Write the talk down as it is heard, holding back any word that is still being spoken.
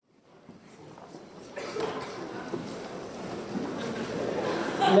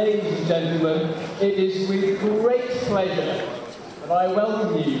Ladies and gentlemen, it is with great pleasure that I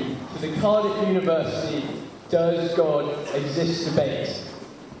welcome you to the Cardiff University Does God Exist debate.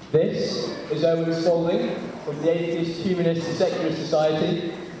 This is Owen Spalding from the Atheist, Humanist and Secular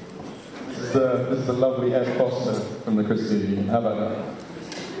Society. This is the lovely Ed Foster from the Christian Union. How about that?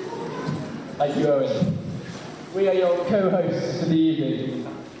 Thank you, Owen. We are your co-hosts for the evening.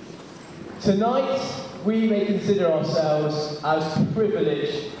 Tonight, we may consider ourselves as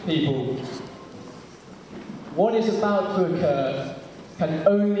privileged people. What is about to occur can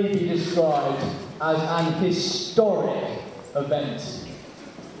only be described as an historic event.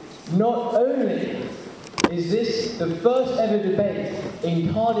 Not only is this the first ever debate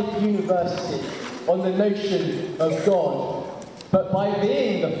in Cardiff University on the notion of God, but by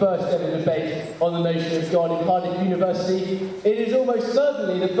being the first ever debate on the notion of God in Cardiff University, it is almost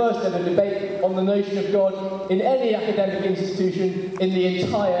certainly the first ever debate on the notion of God in any academic institution in the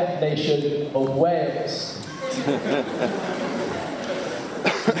entire nation of Wales.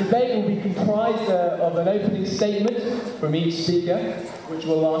 The debate will be comprised of an opening statement from each speaker, which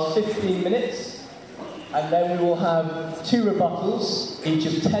will last 15 minutes, and then we will have 2 rebuttals, each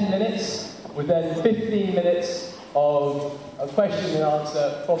of 10 minutes, with then 15 minutes of a question and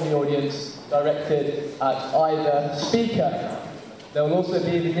answer from the audience directed at either speaker. There will also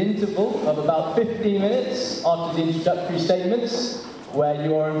be an interval of about 15 minutes after the introductory statements, where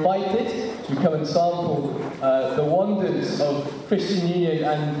you are invited to come and sample the wonders of Christian Union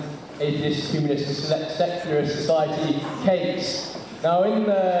and Atheist, Humanist and Secular Society cakes. Now, in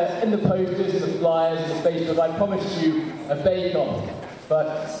the posters, the flyers, and the Facebook, I promised you a bake-off.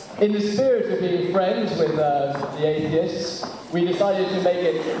 But in the spirit of being friends with the atheists, we decided to make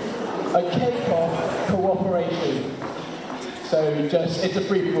it a cake-off cooperation. So it's a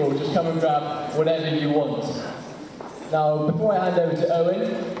free-for-all, just come and grab whatever you want. Now, before I hand over to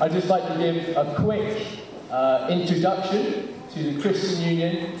Owen, I'd just like to give a quick introduction to the Christian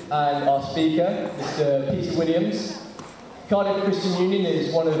Union and our speaker, Mr. Peter Williams. Cardiff Christian Union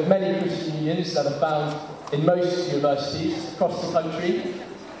is one of many Christian unions that are found in most universities across the country.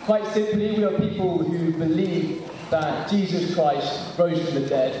 Quite simply, we are people who believe that Jesus Christ rose from the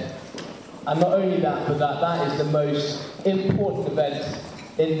dead. And not only that, but that is the most important event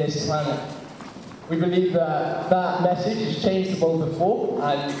in this planet. We believe that that message has changed the world before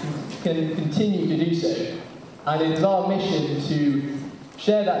and can continue to do so. And it is our mission to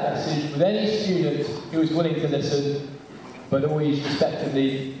share that message with any student who is willing to listen, but always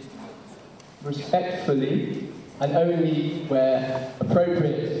respectfully, and only where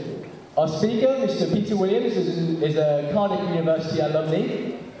appropriate. Our speaker, Mr. Peter Williams, is a Cardiff University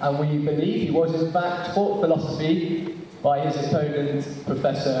alumni, and we believe he was in fact taught philosophy by his opponent,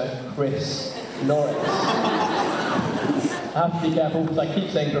 Professor Chris Norris. I have to be careful because I keep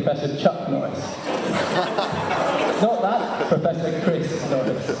saying Professor Chuck Norris. Not that, Professor Chris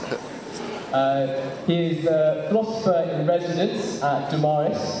Norris. He is a philosopher in residence at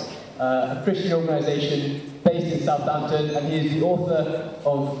Norris, a Christian organisation based in Southampton, and he is the author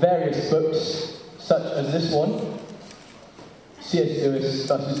of various books, such as this one, C.S. Lewis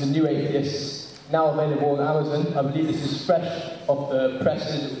versus the New Atheists, now available on Amazon. I believe this is fresh off the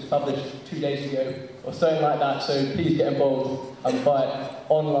presses. It was published 2 days ago, or something like that, so please get involved and buy it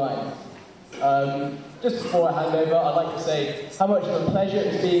online. Just before I hand over, I'd like to say how much of a pleasure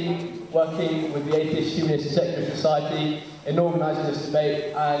it's been working with the Atheist, Humanist and Secular Society in organising this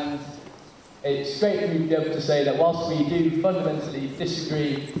debate, and it's great for me to be able to say that whilst we do fundamentally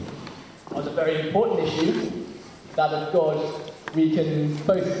disagree on a very important issue, that of God, we can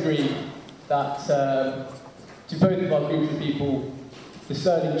both agree that to both of our groups of people,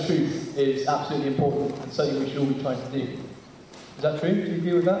 discerning truth is absolutely important and something we should all be trying to do. Is that true? Do you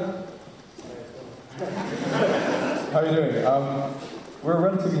agree with that? How are you doing? We're a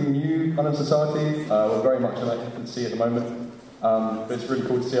relatively new kind of society. We're very much in our infancy at the moment. But it's really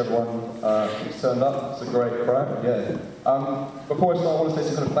cool to see everyone who's turned up. It's a great crowd, yeah. Before I start, I want to say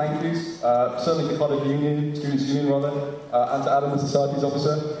some kind of thank yous. Certainly to Cardiff Union, Students' Union rather, and to Adam, the Societies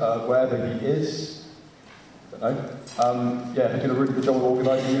Officer, wherever he is. Don't know. Yeah, he did a really good job of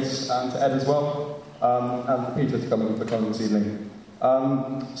organising this, and to Ed as well, and for Peter to come this evening.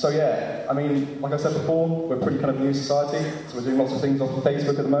 So yeah, I mean, like I said before, we're a pretty kind of new society, so we're doing lots of things off of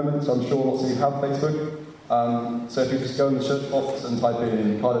Facebook at the moment, so I'm sure lots of you have Facebook. So if you just go in the search box and type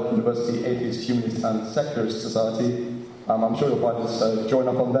in Cardiff University Atheist, Humanist and Secularist Society, I'm sure you'll find us, so join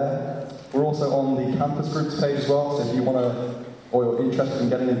up on there. We're also on the campus groups page as well, so if you want to, or you're interested in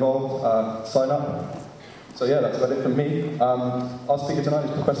getting involved, sign up. So yeah, that's about it from me. Our speaker tonight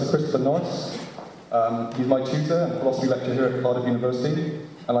is Professor Christopher Norris. He's my tutor and philosophy lecturer here at Cardiff University.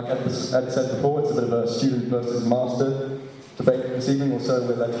 And like Ed said before, it's a bit of a student versus master debate this evening, or so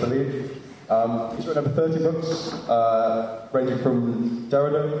we're led to believe. He's written over 30 books, ranging from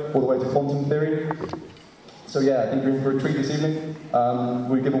Derrida all the way to quantum theory. So yeah, I think you're in for a treat this evening.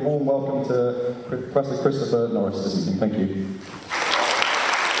 We give a warm welcome to Professor Christopher Norris this evening. Thank you.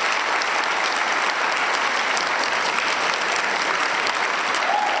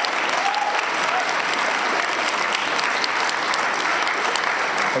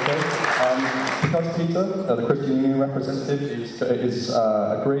 Because Peter, the Christian Union representative, is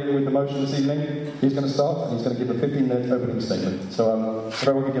agreeing with the motion this evening, he's going to start and he's going to give a 15-minute opening statement. So if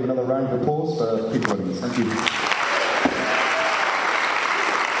everyone can give another round of applause for Peter Williams. Thank you.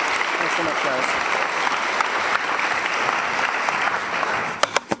 Thanks so much, guys.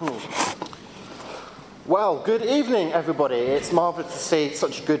 Well, good evening, everybody. It's marvellous to see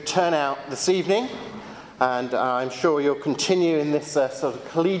such a good turnout this evening. And I'm sure you'll continue in this sort of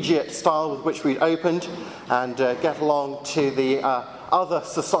collegiate style with which we opened and get along to the other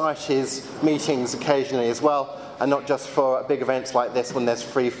societies' meetings occasionally as well, and not just for big events like this when there's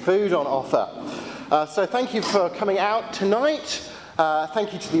free food on offer. So thank you for coming out tonight.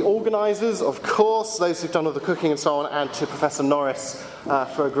 Thank you to the organisers, of course, those who've done all the cooking and so on, and to Professor Norris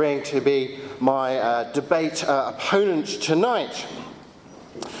for agreeing to be my debate opponent tonight.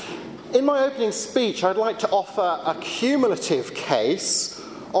 In my opening speech, I'd like to offer a cumulative case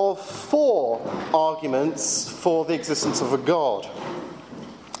of 4 arguments for the existence of a God,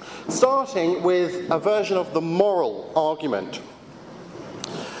 starting with a version of the moral argument.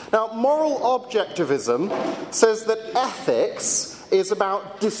 Now, moral objectivism says that ethics is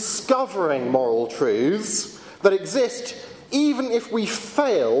about discovering moral truths that exist even if we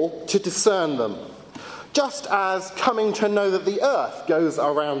fail to discern them. Just as coming to know that the earth goes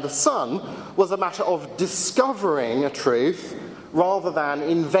around the sun was a matter of discovering a truth rather than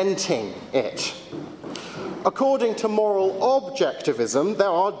inventing it. According to moral objectivism, there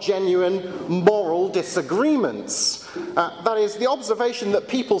are genuine moral disagreements. That is, the observation that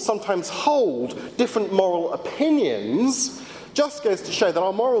people sometimes hold different moral opinions just goes to show that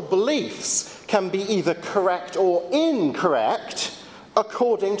our moral beliefs can be either correct or incorrect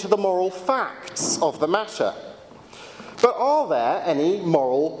according to the moral facts of the matter. But are there any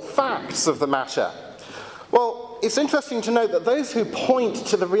moral facts of the matter? Well, it's interesting to note that those who point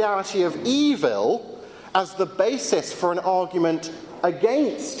to the reality of evil as the basis for an argument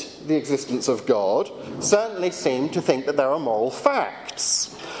against the existence of God certainly seem to think that there are moral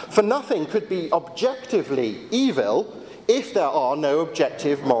facts. For nothing could be objectively evil if there are no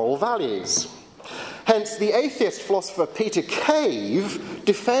objective moral values. Hence, the atheist philosopher Peter Cave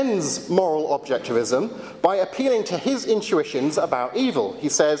defends moral objectivism by appealing to his intuitions about evil. He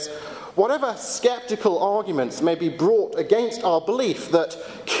says, whatever sceptical arguments may be brought against our belief that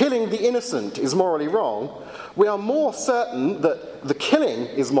killing the innocent is morally wrong, we are more certain that the killing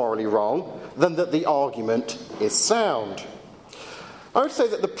is morally wrong than that the argument is sound. I would say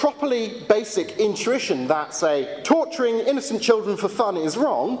that the properly basic intuition that, say, torturing innocent children for fun is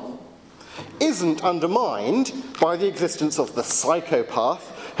wrong isn't undermined by the existence of the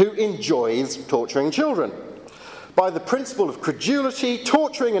psychopath who enjoys torturing children. By the principle of credulity,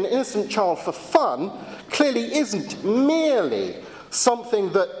 torturing an innocent child for fun clearly isn't merely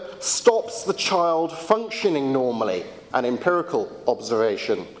something that stops the child functioning normally, an empirical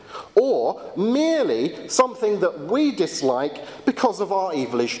observation, or merely something that we dislike because of our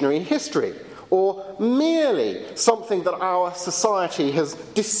evolutionary history, or merely something that our society has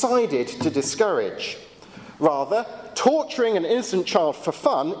decided to discourage. Rather, torturing an innocent child for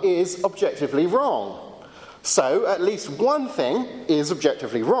fun is objectively wrong. So, at least one thing is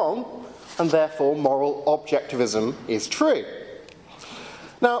objectively wrong, and therefore moral objectivism is true.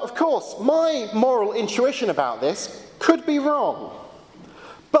 Now, of course, my moral intuition about this could be wrong.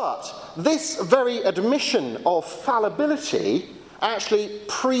 But this very admission of fallibility actually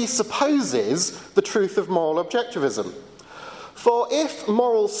presupposes the truth of moral objectivism. For if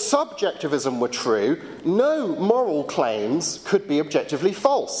moral subjectivism were true, no moral claims could be objectively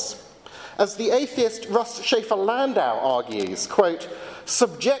false. As the atheist Russ Schaefer-Landau argues, quote,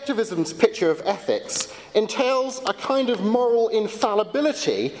 subjectivism's picture of ethics entails a kind of moral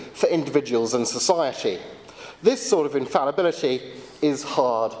infallibility for individuals and society. This sort of infallibility is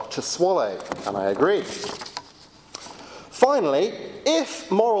hard to swallow, and I agree. Finally, if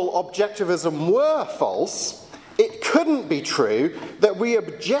moral objectivism were false, it couldn't be true that we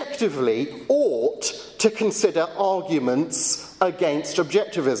objectively ought to consider arguments against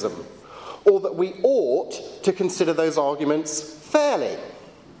objectivism, or that we ought to consider those arguments fairly.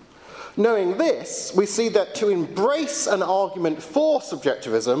 Knowing this, we see that to embrace an argument for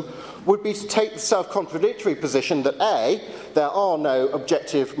subjectivism would be to take the self-contradictory position that A, there are no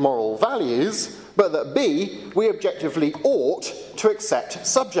objective moral values, but that B, we objectively ought to accept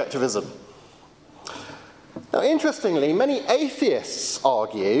subjectivism. Now, interestingly, many atheists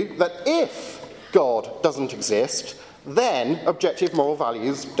argue that if God doesn't exist, then objective moral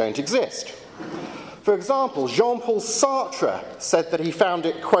values don't exist. For example, Jean-Paul Sartre said that he found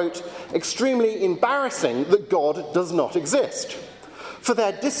it, quote, extremely embarrassing that God does not exist, for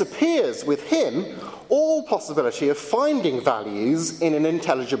there disappears with him all possibility of finding values in an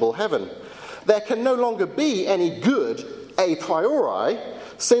intelligible heaven. There can no longer be any good a priori,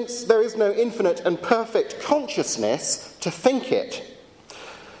 since there is no infinite and perfect consciousness to think it.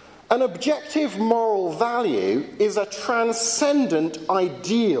 An objective moral value is a transcendent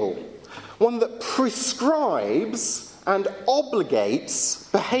ideal, one that prescribes and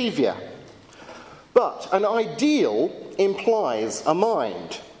obligates behaviour. But an ideal implies a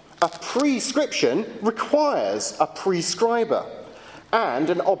mind. A prescription requires a prescriber. And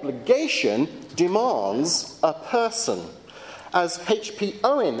an obligation demands a person. As H.P.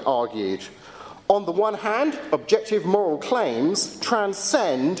 Owen argued, on the one hand, objective moral claims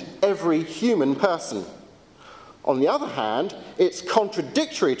transcend every human person. On the other hand, it's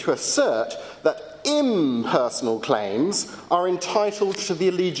contradictory to assert that impersonal claims are entitled to the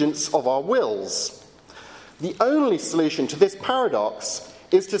allegiance of our wills. The only solution to this paradox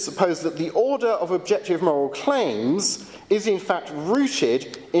is to suppose that the order of objective moral claims is in fact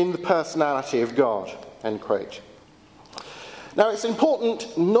rooted in the personality of God, end quote. Now, it's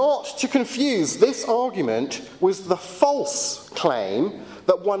important not to confuse this argument with the false claim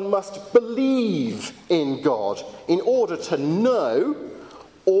that one must believe in God in order to know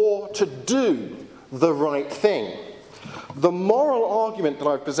or to do the right thing. The moral argument that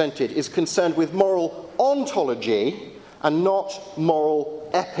I've presented is concerned with moral ontology and not moral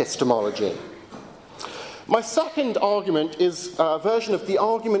epistemology. My second argument is a version of the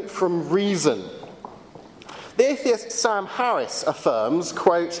argument from reason. The atheist Sam Harris affirms,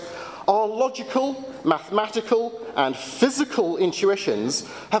 quote, our logical, mathematical, and physical intuitions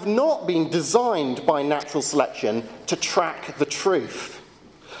have not been designed by natural selection to track the truth.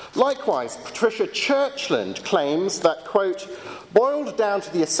 Likewise, Patricia Churchland claims that, quote, boiled down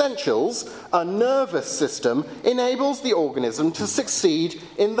to the essentials, a nervous system enables the organism to succeed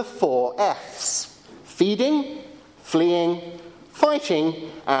in the 4 Fs: feeding, fleeing, fighting,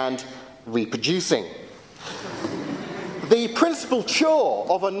 and reproducing. The principal chore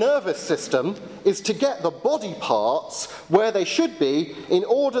of a nervous system is to get the body parts where they should be in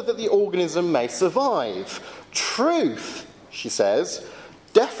order that the organism may survive. Truth, she says,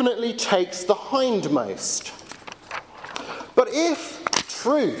 definitely takes the hindmost. But if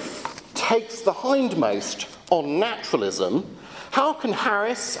truth takes the hindmost on naturalism, how can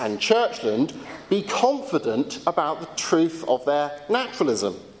Harris and Churchland be confident about the truth of their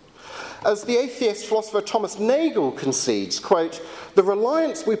naturalism? As the atheist philosopher Thomas Nagel concedes, quote, the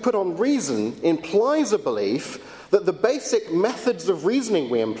reliance we put on reason implies a belief that the basic methods of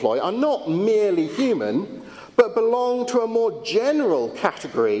reasoning we employ are not merely human, but belong to a more general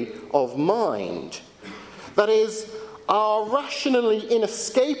category of mind. That is, our rationally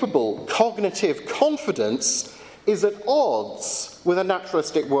inescapable cognitive confidence is at odds with a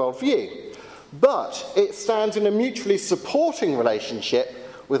naturalistic worldview, but it stands in a mutually supporting relationship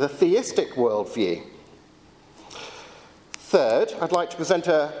with a theistic worldview. Third, I'd like to present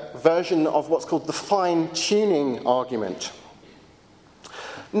a version of what's called the fine-tuning argument.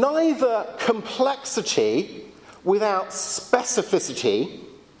 Neither complexity without specificity,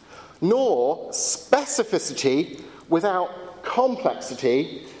 nor specificity without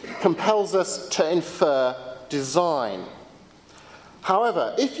complexity compels us to infer design.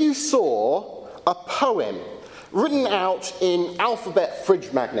 However, if you saw a poem written out in alphabet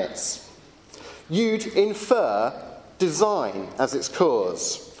fridge magnets, you'd infer design as its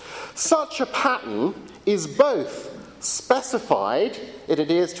cause. Such a pattern is both specified, it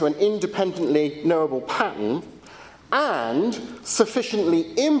adheres to an independently knowable pattern, and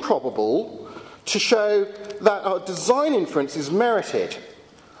sufficiently improbable to show that our design inference is merited,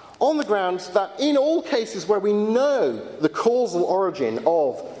 on the grounds that in all cases where we know the causal origin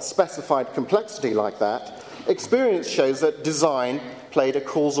of specified complexity like that, experience shows that design played a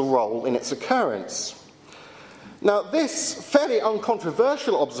causal role in its occurrence. Now, this fairly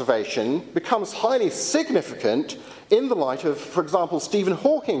uncontroversial observation becomes highly significant in the light of, for example, Stephen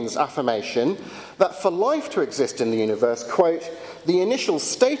Hawking's affirmation that for life to exist in the universe, quote, the initial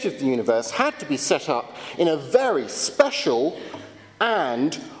state of the universe had to be set up in a very special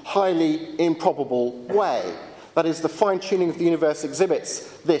and highly improbable way. That is, the fine-tuning of the universe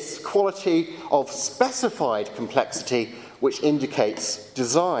exhibits this quality of specified complexity which indicates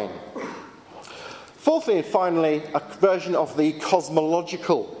design. Fourthly and finally, a version of the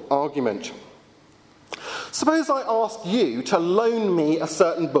cosmological argument. Suppose I ask you to loan me a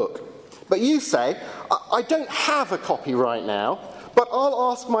certain book, but you say, I don't have a copy right now, but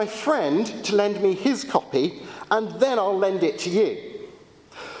I'll ask my friend to lend me his copy, and then I'll lend it to you.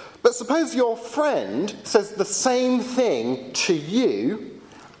 But suppose your friend says the same thing to you,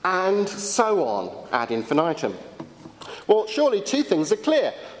 and so on, ad infinitum. Well, surely two things are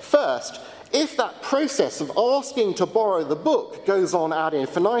clear. First, if that process of asking to borrow the book goes on ad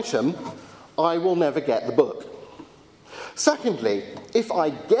infinitum, I will never get the book. Secondly, if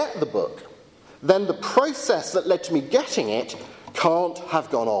I get the book, then the process that led to me getting it can't have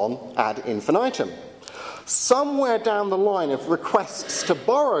gone on ad infinitum. Somewhere down the line of requests to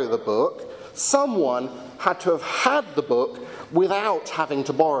borrow the book, someone had to have had the book without having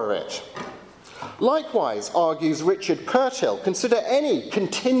to borrow it. Likewise, argues Richard Pertill, consider any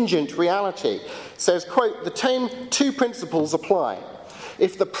contingent reality. Says, quote, the same two principles apply.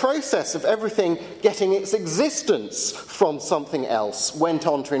 If the process of everything getting its existence from something else went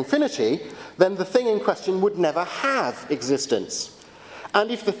on to infinity, then the thing in question would never have existence. And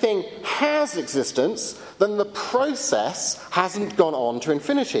if the thing has existence, then the process hasn't gone on to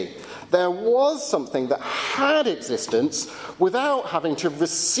infinity. There was something that had existence without having to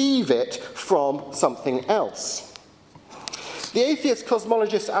receive it from something else. The atheist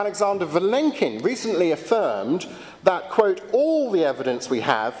cosmologist Alexander Vilenkin recently affirmed that, quote, all the evidence we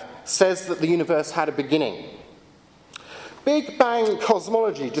have says that the universe had a beginning. Big Bang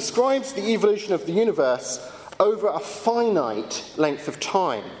cosmology describes the evolution of the universe over a finite length of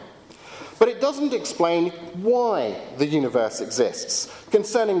time. But it doesn't explain why the universe exists.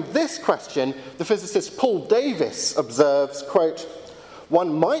 Concerning this question, the physicist Paul Davies observes, quote,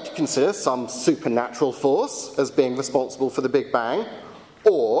 one might consider some supernatural force as being responsible for the Big Bang,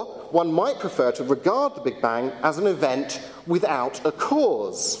 or one might prefer to regard the Big Bang as an event without a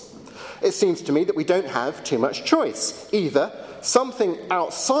cause. It seems to me that we don't have too much choice. Either something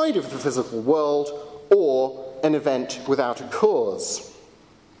outside of the physical world or an event without a cause.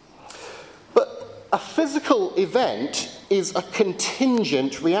 But a physical event is a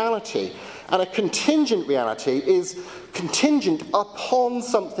contingent reality, and a contingent reality is contingent upon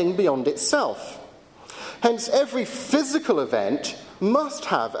something beyond itself. Hence, every physical event must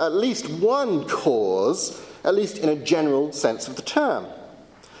have at least one cause, at least in a general sense of the term.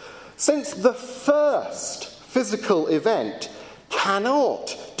 Since the first physical event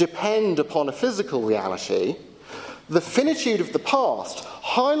cannot depend upon a physical reality, the finitude of the past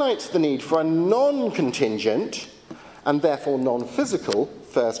highlights the need for a non-contingent, and therefore non-physical,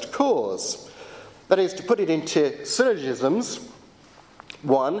 first cause. That is, to put it into syllogisms,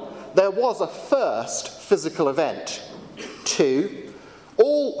 1, there was a first physical event. 2,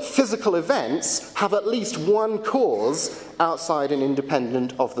 all physical events have at least one cause outside and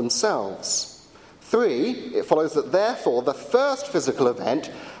independent of themselves. 3, it follows that therefore the first physical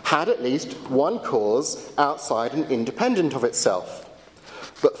event had at least one cause outside and independent of itself.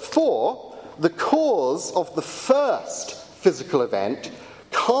 But 4, the cause of the first physical event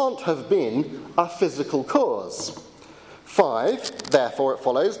can't have been a physical cause. 5, therefore it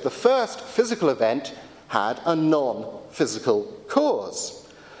follows the first physical event had a non-physical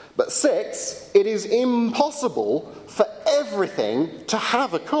cause. But 6, it is impossible for everything to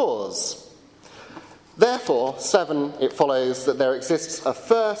have a cause. Therefore, 7, it follows that there exists a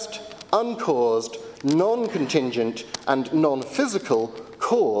first, uncaused, non-contingent, and non-physical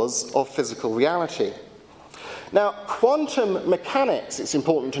cause of physical reality. Now, quantum mechanics, it's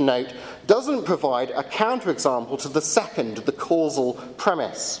important to note, doesn't provide a counterexample to the second, the causal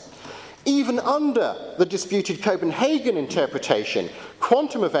premise. Even under the disputed Copenhagen interpretation,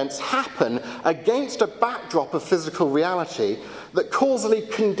 quantum events happen against a backdrop of physical reality that causally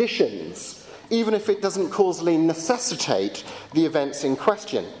conditions, even if it doesn't causally necessitate the events in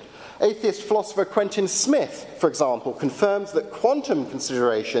question. Atheist philosopher Quentin Smith, for example, confirms that quantum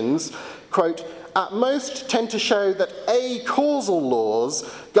considerations, quote, at most tend to show that acausal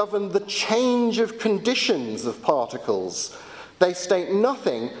laws govern the change of conditions of particles. They state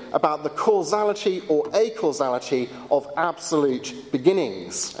nothing about the causality or acausality of absolute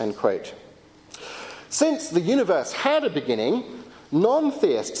beginnings, end quote. Since the universe had a beginning,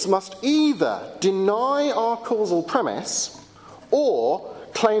 non-theists must either deny our causal premise or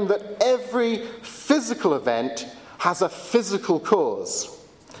claim that every physical event has a physical cause.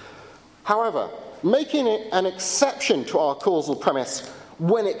 However, making it an exception to our causal premise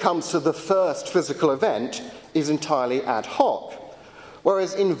when it comes to the first physical event, is entirely ad hoc,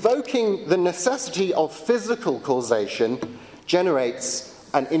 whereas invoking the necessity of physical causation generates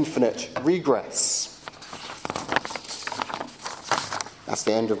an infinite regress. That's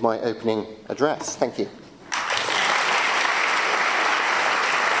the end of my opening address. Thank you.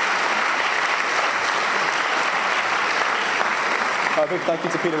 A big thank you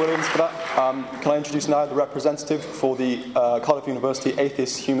to Peter Williams for that. Can I introduce now the representative for the Cardiff University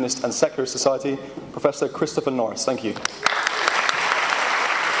Atheist, Humanist and Secularist Society, Professor Christopher Norris. Thank you.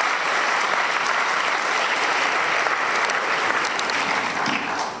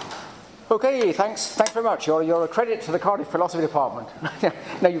 Okay, thanks very much. You're a credit to the Cardiff Philosophy Department.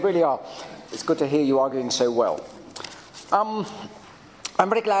 No, you really are. It's good to hear you arguing so well. I'm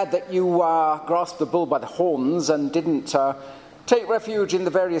very glad that you grasped the bull by the horns and didn't take refuge in the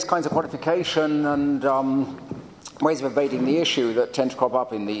various kinds of qualification and ways of evading the issue that tend to crop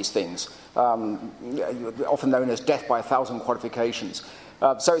up in these things, often known as death by 1,000 qualifications.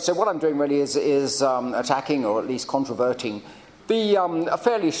 So what I'm doing really is attacking, or at least controverting, a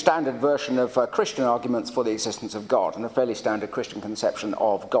fairly standard version of Christian arguments for the existence of God, and a fairly standard Christian conception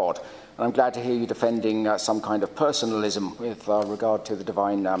of God. And I'm glad to hear you defending some kind of personalism with regard to the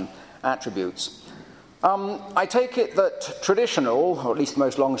divine attributes. I take it that traditional, or at least the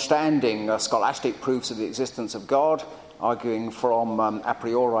most long-standing, scholastic proofs of the existence of God, arguing from a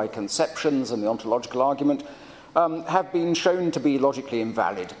priori conceptions and the ontological argument, have been shown to be logically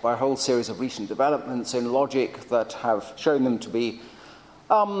invalid by a whole series of recent developments in logic that have shown them to be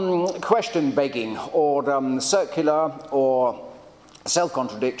question-begging, or circular, or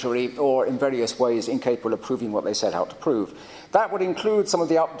self-contradictory, or in various ways incapable of proving what they set out to prove. That would include some of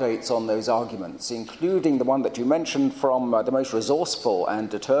the updates on those arguments, including the one that you mentioned from the most resourceful and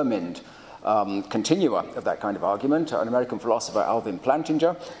determined continua of that kind of argument, an American philosopher, Alvin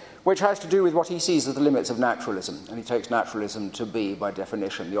Plantinga, which has to do with what he sees as the limits of naturalism. And he takes naturalism to be, by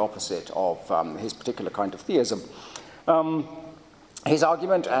definition, the opposite of his particular kind of theism. His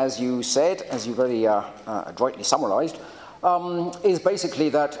argument, as you said, as you very adroitly summarized, is basically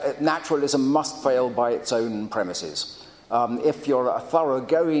that naturalism must fail by its own premises. If you're a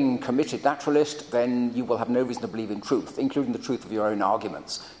thoroughgoing, committed naturalist, then you will have no reason to believe in truth, including the truth of your own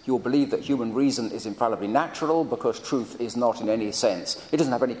arguments. You will believe that human reason is infallibly natural because truth is not in any sense. It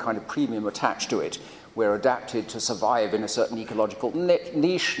doesn't have any kind of premium attached to it. We're adapted to survive in a certain ecological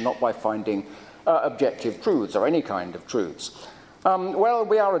niche, not by finding objective truths or any kind of truths. Well,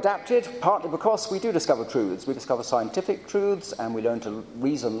 we are adapted partly because we do discover truths. We discover scientific truths, and we learn to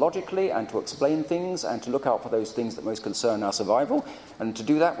reason logically and to explain things and to look out for those things that most concern our survival. And to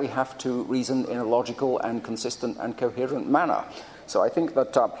do that, we have to reason in a logical and consistent and coherent manner. So I think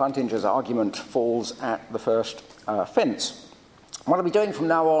that Plantinga's argument falls at the first fence. What I'll be doing from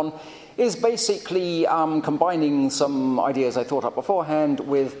now on is basically combining some ideas I thought up beforehand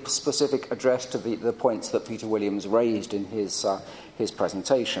with specific address to the points that Peter Williams raised in his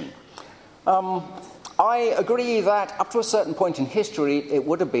presentation. I agree that up to a certain point in history it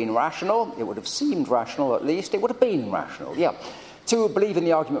would have been rational, it would have seemed rational at least, it would have been rational, to believe in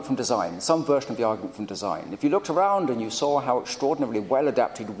the argument from design, some version of the argument from design. If you looked around and you saw how extraordinarily well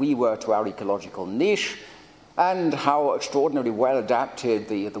adapted we were to our ecological niche, and how extraordinarily well adapted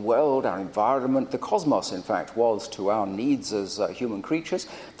the world, our environment, the cosmos, in fact, was to our needs as human creatures,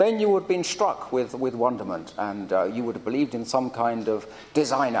 then you would have been struck with wonderment, and you would have believed in some kind of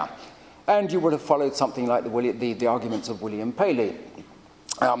designer. And you would have followed something like the arguments of William Paley.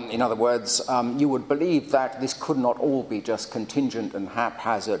 In other words, you would believe that this could not all be just contingent and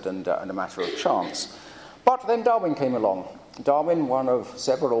haphazard and a matter of chance. But then Darwin came along. Darwin, one of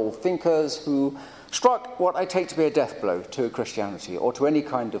several thinkers who struck what I take to be a death blow to Christianity or to any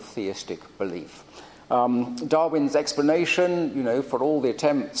kind of theistic belief. Darwin's explanation, for all the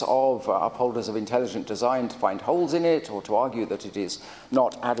attempts of upholders of intelligent design to find holes in it or to argue that it is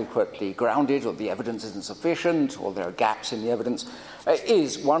not adequately grounded or the evidence isn't sufficient or there are gaps in the evidence,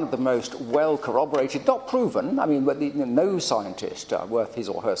 is one of the most well corroborated, not proven, no scientist worth his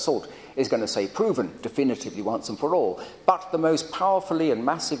or her salt is going to say proven definitively once and for all, but the most powerfully and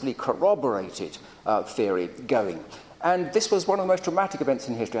massively corroborated theory going. And this was one of the most dramatic events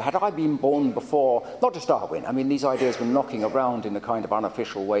in history. Had I been born before, not just Darwin, these ideas were knocking around in a kind of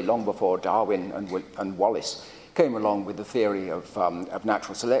unofficial way long before Darwin and Wallace came along with the theory of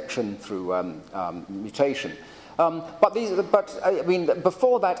natural selection through mutation. But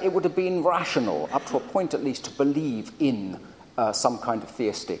before that, it would have been rational, up to a point at least, to believe in some kind of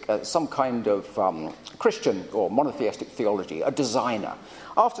theistic, some kind of Christian or monotheistic theology, a designer.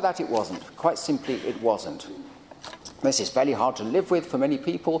 After that, it wasn't. Quite simply, it wasn't. This is fairly hard to live with for many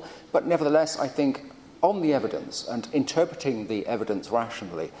people, but nevertheless, I think on the evidence and interpreting the evidence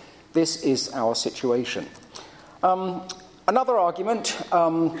rationally, this is our situation. Another argument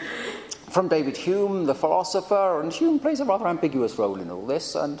from David Hume, the philosopher, and Hume plays a rather ambiguous role in all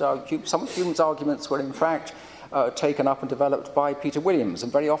this, and some of Hume's arguments were in fact taken up and developed by Peter Williams,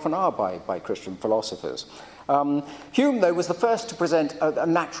 and very often are by Christian philosophers. Hume, though, was the first to present a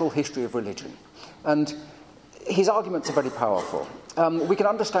natural history of religion, and his arguments are very powerful. We can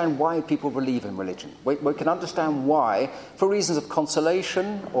understand why people believe in religion. We can understand why, for reasons of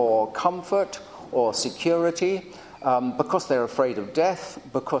consolation or comfort or security, because they're afraid of death,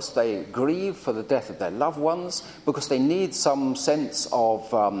 because they grieve for the death of their loved ones, because they need some sense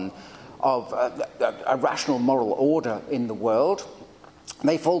of a rational moral order in the world,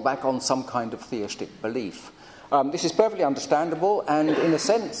 they fall back on some kind of theistic belief. This is perfectly understandable, and in a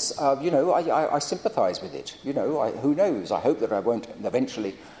sense, I sympathise with it. Who knows? I hope that I won't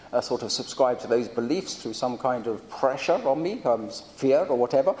eventually sort of subscribe to those beliefs through some kind of pressure on me, fear or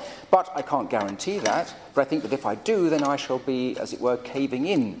whatever, but I can't guarantee that. But I think that if I do, then I shall be, as it were, caving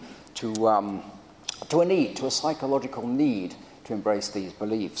in to a psychological need to embrace these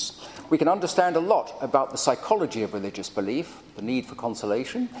beliefs. We can understand a lot about the psychology of religious belief, the need for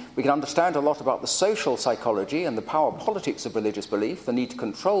consolation. We can understand a lot about the social psychology and the power politics of religious belief, the need to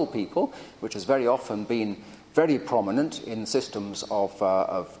control people, which has very often been very prominent in systems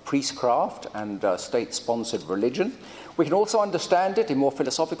of priestcraft and state-sponsored religion. We can also understand it in more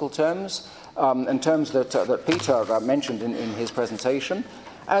philosophical terms, in terms that Peter mentioned in his presentation,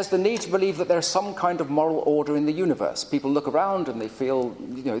 as the need to believe that there's some kind of moral order in the universe. People look around and they feel,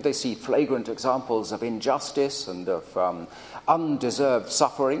 they see flagrant examples of injustice and of undeserved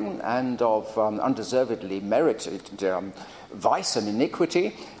suffering and of undeservedly merited vice and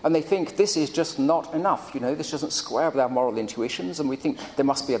iniquity, and they think this is just not enough. This doesn't square with our moral intuitions, and we think there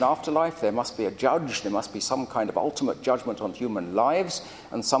must be an afterlife, there must be a judge, there must be some kind of ultimate judgment on human lives,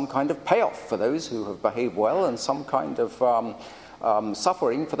 and some kind of payoff for those who have behaved well, and some kind of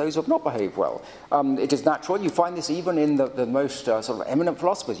suffering for those who have not behaved well. It is natural. You find this even in the most sort of eminent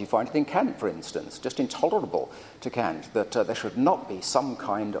philosophers. You find it in Kant, for instance, just intolerable to Kant that there should not be some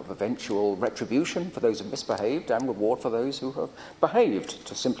kind of eventual retribution for those who have misbehaved and reward for those who have behaved,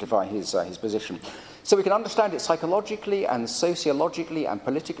 to simplify his position. So we can understand it psychologically and sociologically and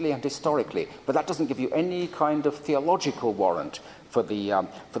politically and historically, but that doesn't give you any kind of theological warrant for the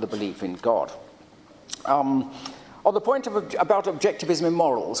belief in God. On the point about objectivism in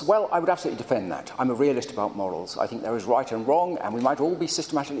morals, well, I would absolutely defend that. I'm a realist about morals. I think there is right and wrong, and we might all be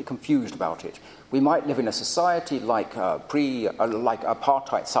systematically confused about it. We might live in a society like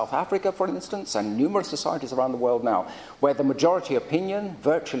apartheid South Africa, for instance, and numerous societies around the world now, where the majority opinion,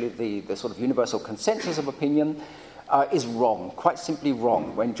 virtually the sort of universal consensus of opinion, is wrong, quite simply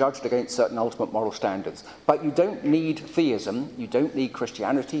wrong, when judged against certain ultimate moral standards. But you don't need theism, you don't need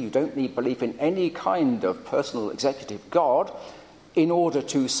Christianity, you don't need belief in any kind of personal executive God in order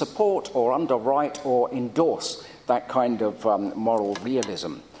to support or underwrite or endorse that kind of moral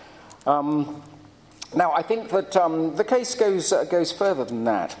realism. Now, I think that the case goes further than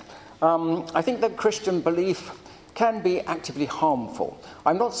that. I think that Christian belief can be actively harmful.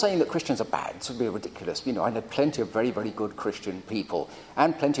 I'm not saying that Christians are bad. It would be ridiculous. I know plenty of very, very good Christian people,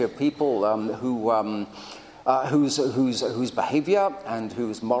 and plenty of people whose behaviour and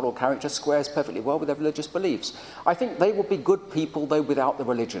whose moral character squares perfectly well with their religious beliefs. I think they would be good people, though, without the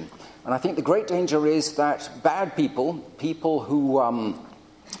religion. And I think the great danger is that bad people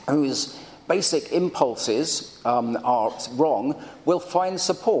whose basic impulses are wrong, will find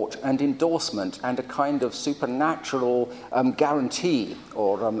support and endorsement and a kind of supernatural guarantee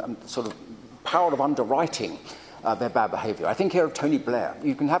or sort of power of underwriting their bad behaviour. I think here of Tony Blair.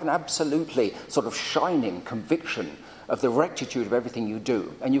 You can have an absolutely sort of shining conviction of the rectitude of everything you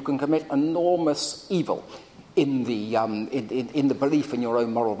do, and you can commit enormous evil in the belief in your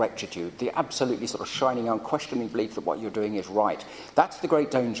own moral rectitude, the absolutely sort of shining, unquestioning belief that what you're doing is right. That's the great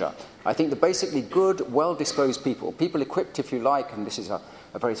danger. I think the basically good, well-disposed people equipped, if you like, and this is a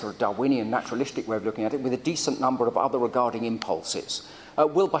very sort of Darwinian, naturalistic way of looking at it, with a decent number of other regarding impulses,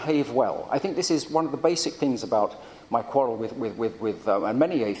 will behave well. I think this is one of the basic things about my quarrel with and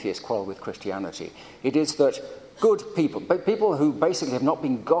many atheists quarrel with Christianity. It is that good people, people who basically have not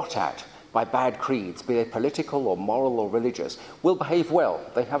been got at by bad creeds, be they political or moral or religious, will behave well.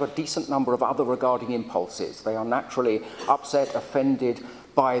 They have a decent number of other regarding impulses. They are naturally upset, offended,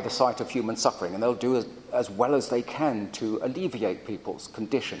 by the sight of human suffering, and they'll do as well as they can to alleviate people's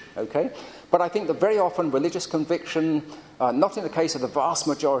condition, okay? But I think that very often religious conviction, not in the case of the vast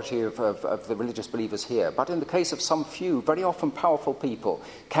majority of the religious believers here, but in the case of some few, very often powerful people,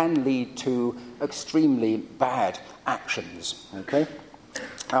 can lead to extremely bad actions, okay?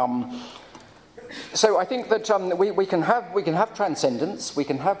 So I think that we can have transcendence, we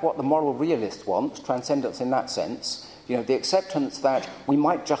can have what the moral realist wants, transcendence in that sense, the acceptance that we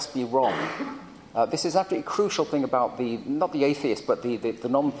might just be wrong. This is absolutely a crucial thing about not the atheist, but the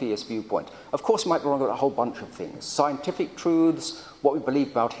non-theist viewpoint. Of course, we might be wrong about a whole bunch of things. Scientific truths, what we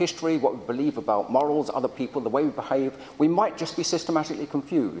believe about history, what we believe about morals, other people, the way we behave. We might just be systematically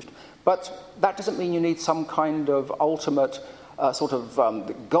confused. But that doesn't mean you need some kind of ultimate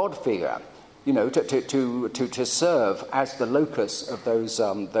God figure, to serve as the locus of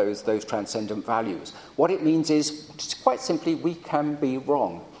those transcendent values. What it means is, just quite simply, we can be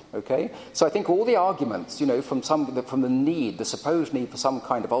wrong. Okay, so I think all the arguments, from the supposed need for some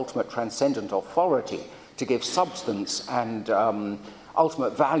kind of ultimate transcendent authority to give substance and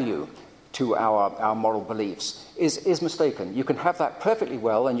ultimate value to our moral beliefs is mistaken. You can have that perfectly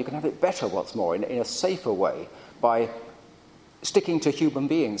well, and you can have it better, what's more, in a safer way, by sticking to human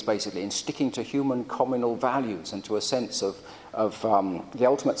beings, basically, and sticking to human communal values and to a sense of the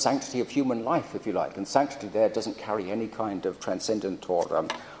ultimate sanctity of human life, if you like. And sanctity there doesn't carry any kind of transcendent or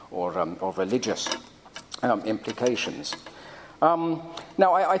religious implications.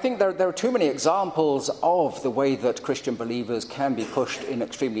 Now, I think there are too many examples of the way that Christian believers can be pushed in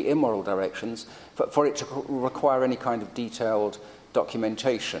extremely immoral directions for it to require any kind of detailed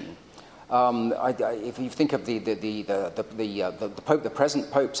documentation. If you think of the Pope, the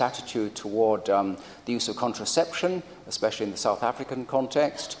present Pope's attitude toward the use of contraception, especially in the South African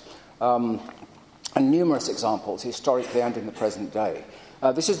context, and numerous examples, historically and in the present day.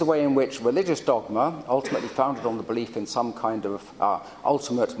 This is the way in which religious dogma, ultimately founded on the belief in some kind of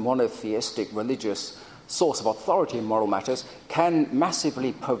ultimate monotheistic religious source of authority in moral matters, can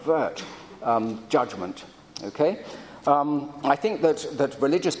massively pervert judgment. Okay? I think that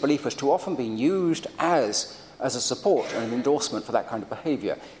religious belief has too often been used as a support and an endorsement for that kind of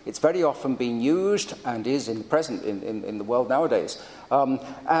behaviour. It's very often been used, and is in the world nowadays,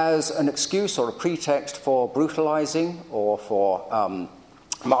 as an excuse or a pretext for brutalising or for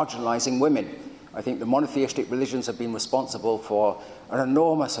marginalising women. I think the monotheistic religions have been responsible for an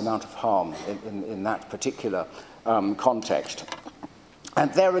enormous amount of harm in that particular context.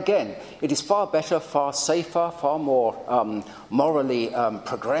 And there again, it is far better, far safer, far more morally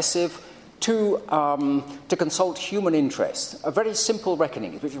progressive to consult human interests. A very simple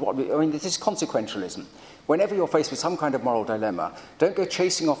reckoning, which is this is consequentialism. Whenever you're faced with some kind of moral dilemma, don't go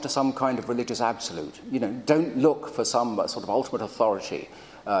chasing off to some kind of religious absolute. Don't look for some sort of ultimate authority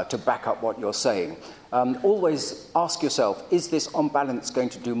to back up what you're saying. Always ask yourself, is this on balance going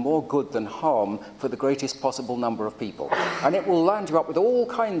to do more good than harm for the greatest possible number of people? And it will land you up with all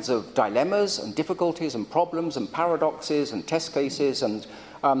kinds of dilemmas and difficulties and problems and paradoxes and test cases, and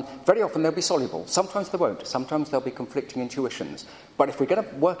very often they'll be soluble. Sometimes they won't. Sometimes there'll be conflicting intuitions. But if we're going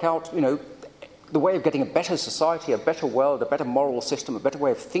to work out, the way of getting a better society, a better world, a better moral system, a better way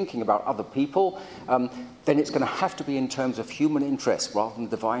of thinking about other people, then it's going to have to be in terms of human interests rather than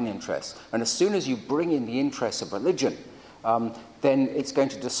divine interests. And as soon as you bring in the interests of religion, then it's going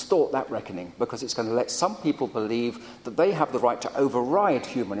to distort that reckoning, because it's going to let some people believe that they have the right to override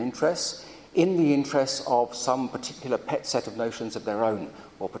human interests in the interests of some particular pet set of notions of their own,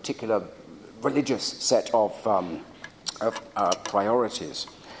 or particular religious set of priorities.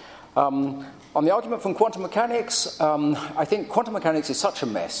 On the argument from quantum mechanics, I think quantum mechanics is such a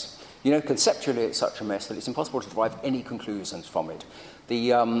mess. Conceptually it's such a mess that it's impossible to derive any conclusions from it.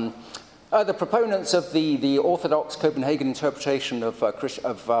 The proponents of the orthodox Copenhagen interpretation of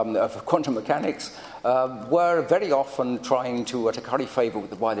quantum mechanics were very often trying to curry favour with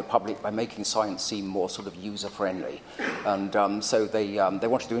the wider public by making science seem more sort of user-friendly. And so they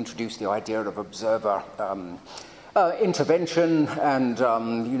wanted to introduce the idea of observer intervention, and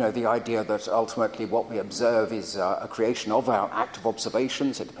the idea that ultimately what we observe is a creation of our active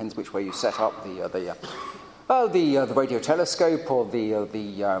observations. It depends which way you set up the radio telescope or the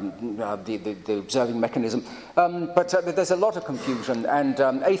observing mechanism. But there's a lot of confusion,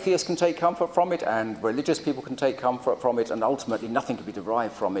 and atheists can take comfort from it, and religious people can take comfort from it, and ultimately nothing can be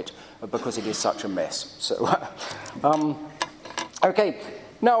derived from it because it is such a mess. So, okay.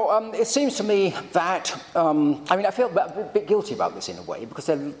 Now, it seems to me that, I feel a bit guilty about this in a way, because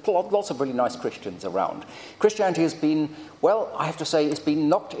there are lots of really nice Christians around. Christianity has been, I have to say, it's been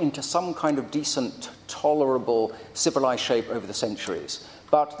knocked into some kind of decent, tolerable, civilized shape over the centuries.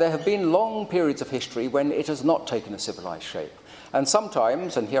 But there have been long periods of history when it has not taken a civilized shape. And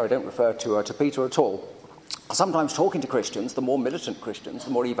sometimes, and here I don't refer to Peter at all, sometimes talking to Christians, the more militant Christians,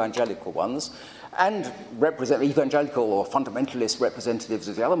 the more evangelical ones, and evangelical or fundamentalist representatives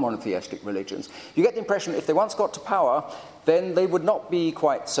of the other monotheistic religions, you get the impression if they once got to power, then they would not be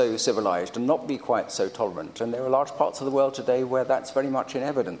quite so civilized and not be quite so tolerant. And there are large parts of the world today where that's very much in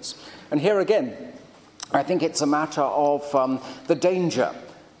evidence. And here again, I think it's a matter of the danger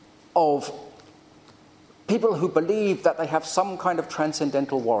of people who believe that they have some kind of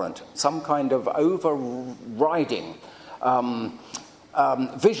transcendental warrant, some kind of overriding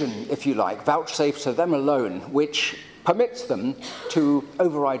vision, if you like, vouchsafed to them alone, which permits them to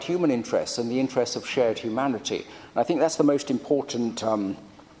override human interests and the interests of shared humanity. And I think that's the most important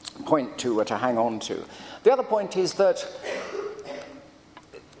point to hang on to. The other point is that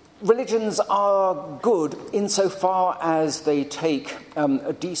religions are good insofar as they take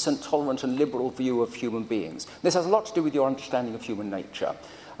a decent, tolerant and liberal view of human beings. This has a lot to do with your understanding of human nature.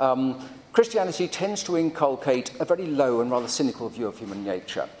 Christianity tends to inculcate a very low and rather cynical view of human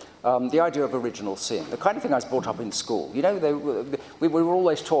nature. The idea of original sin, the kind of thing I was brought up in school. You know, we were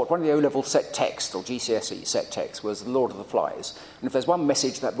always taught, one of the O-level set texts, or GCSE set texts, was The Lord of the Flies. And if there's one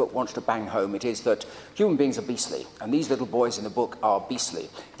message that book wants to bang home, it is that human beings are beastly, and these little boys in the book are beastly.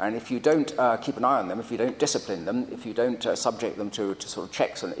 And if you don't keep an eye on them, if you don't discipline them, if you don't subject them to sort of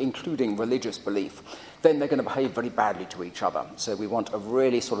checks, including religious belief, then they're going to behave very badly to each other. So we want a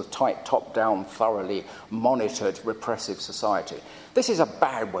really sort of tight, top-down, thoroughly monitored, repressive society. This is a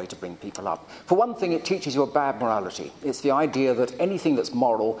bad way to bring people up. For one thing, it teaches you a bad morality. It's the idea that anything that's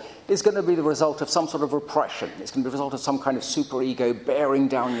moral is going to be the result of some sort of repression. It's going to be the result of some kind of superego bearing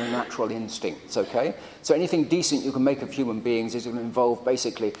down your natural instincts, okay? So anything decent you can make of human beings is going to involve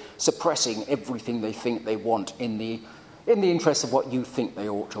basically suppressing everything they think they want in the interest of what you think they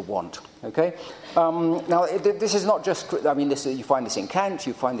ought to want, okay? Now, this is not just, you find this in Kant,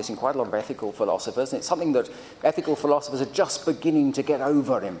 you find this in quite a lot of ethical philosophers, and it's something that ethical philosophers are just beginning to get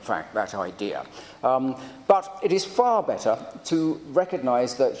over, in fact, that idea. But it is far better to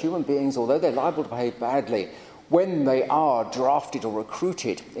recognize that human beings, although they're liable to behave badly, when they are drafted or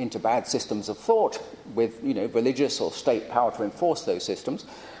recruited into bad systems of thought with, religious or state power to enforce those systems,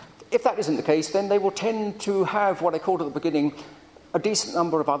 if that isn't the case, then they will tend to have what I called at the beginning a decent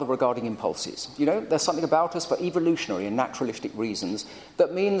number of other regarding impulses. There's something about us for evolutionary and naturalistic reasons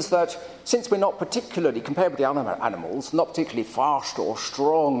that means that since we're not particularly, compared with the other animals, not particularly fast or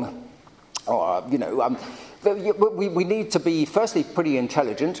strong, or, we need to be, firstly, pretty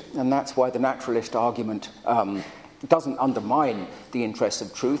intelligent, and that's why the naturalist argument doesn't undermine the interests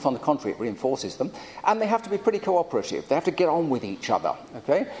of truth. On the contrary, it reinforces them. And they have to be pretty cooperative. They have to get on with each other,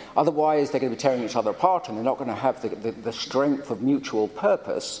 okay? Otherwise, they're going to be tearing each other apart, and they're not going to have the strength of mutual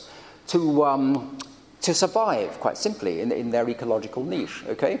purpose to survive, quite simply, in their ecological niche,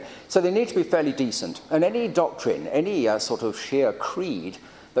 okay? So they need to be fairly decent. And any doctrine, any sort of sheer creed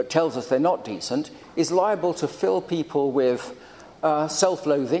that tells us they're not decent is liable to fill people with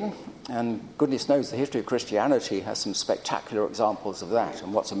self-loathing, and goodness knows the history of Christianity has some spectacular examples of that,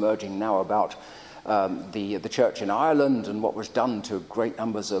 and what's emerging now about the church in Ireland and what was done to great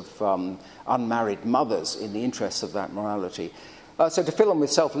numbers of unmarried mothers in the interests of that morality. So to fill them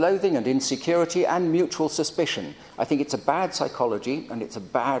with self-loathing and insecurity and mutual suspicion, I think it's a bad psychology, and it's a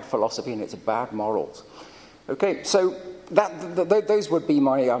bad philosophy, and it's a bad morals. Okay, so those would be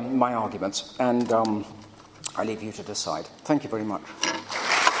my arguments, and I leave you to decide. Thank you very much.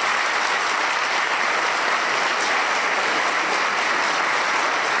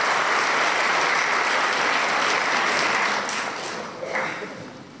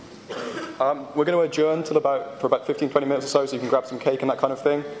 We're going to adjourn for about 15-20 minutes or so you can grab some cake and that kind of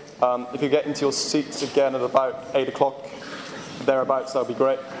thing. If you get into your seats again at about 8 o'clock, thereabouts, that would be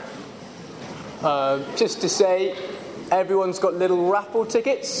great. Just to say, everyone's got little raffle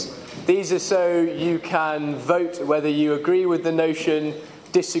tickets. These are so you can vote whether you agree with the notion,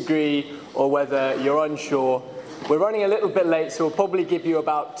 disagree, or whether you're unsure. We're running a little bit late, so we'll probably give you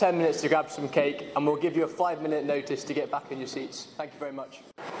about 10 minutes to grab some cake, and we'll give you a 5-minute notice to get back in your seats. Thank you very much.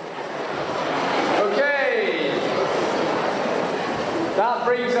 Okay. That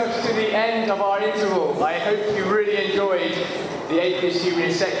brings us to the end of our interval. I hope you really enjoyed the Atheist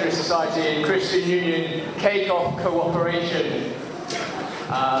Humanist Secular Society and Christian Union Cake-Off Cooperation.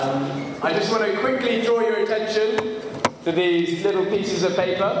 I just want to quickly draw your attention to these little pieces of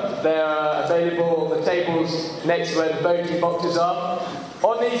paper. They are available on the tables next to where the voting boxes are.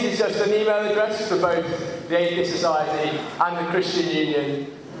 On these is just an email address for both the Atheist Society and the Christian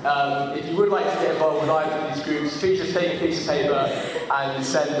Union. If you would like to get involved with either of these groups, please just take a piece of paper and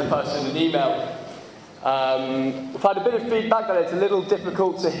send the person an email. We've had a bit of feedback that it's a little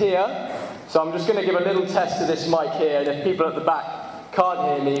difficult to hear, so I'm just going to give a little test to this mic here, and if people at the back can't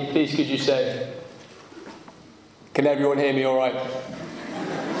hear me, please could you say, "Can everyone hear me all right?"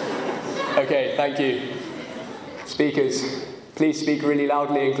 Okay, thank you. Speakers, please speak really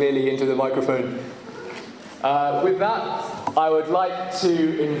loudly and clearly into the microphone. With that, I would like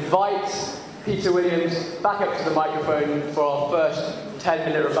to invite Peter Williams back up to the microphone for our first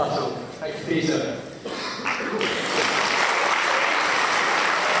 10-minute rebuttal. Thank you, Peter.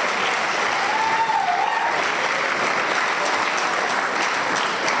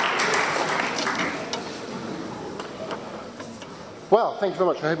 Well, thank you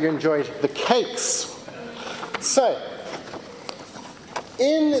very much. I hope you enjoyed the cakes. So,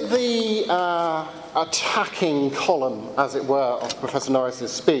 in the attacking column, as it were, of Professor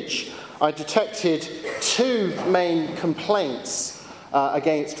Norris's speech, I detected two main complaints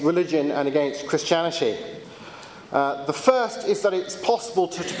against religion and against Christianity. The first is that it's possible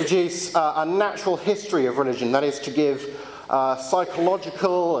to produce a natural history of religion, that is, to give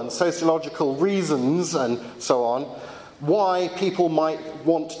psychological and sociological reasons and so on why people might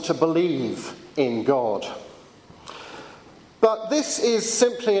want to believe in God. But this is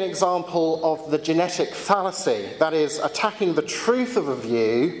simply an example of the genetic fallacy, that is, attacking the truth of a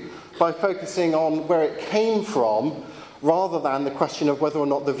view by focusing on where it came from rather than the question of whether or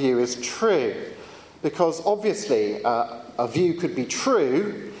not the view is true. Because obviously a view could be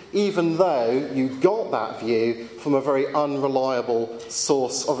true even though you got that view from a very unreliable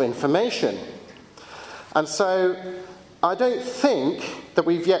source of information. And so I don't think that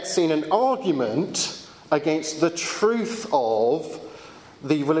we've yet seen an argument against the truth of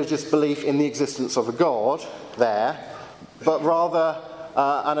the religious belief in the existence of a God there, but rather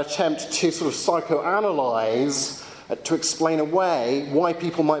an attempt to sort of psychoanalyze, to explain away why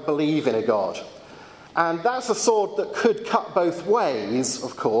people might believe in a God. And that's a sword that could cut both ways,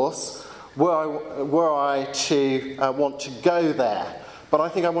 of course, were I to want to go there. But I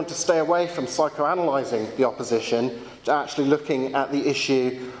think I want to stay away from psychoanalyzing the opposition to actually looking at the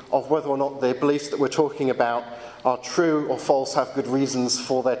issue of whether or not the beliefs that we're talking about are true or false, have good reasons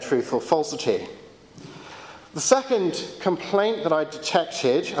for their truth or falsity. The second complaint that I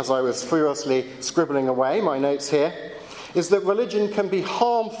detected as I was furiously scribbling away my notes here is that religion can be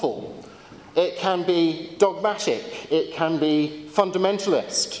harmful. It can be dogmatic. It can be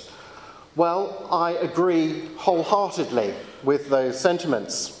fundamentalist. Well, I agree wholeheartedly with those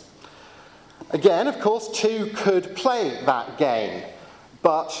sentiments. Again, of course, two could play that game,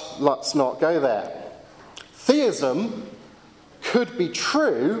 but let's not go there. Theism could be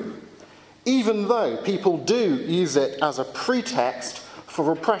true even though people do use it as a pretext for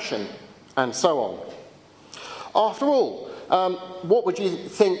repression and so on. After all, what would you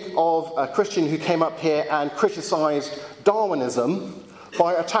think of a Christian who came up here and criticised Darwinism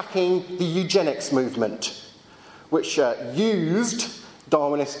by attacking the eugenics movement, which used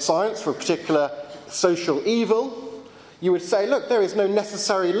Darwinist science for a particular social evil? You would say, look, there is no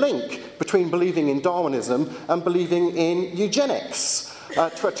necessary link between believing in Darwinism and believing in eugenics.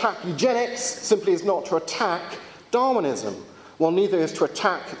 To attack eugenics simply is not to attack Darwinism. Well, neither is to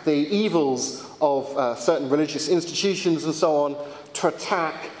attack the evils of certain religious institutions and so on, to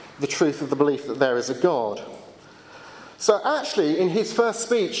attack the truth of the belief that there is a God. So actually, in his first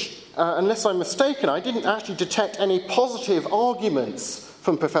speech, unless I'm mistaken, I didn't actually detect any positive arguments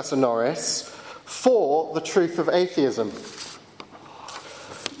from Professor Norris for the truth of atheism.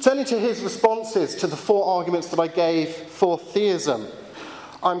 Turning to his responses to the four arguments that I gave for theism,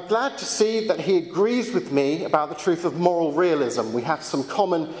 I'm glad to see that he agrees with me about the truth of moral realism. We have some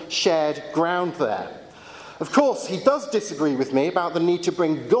common shared ground there. Of course, he does disagree with me about the need to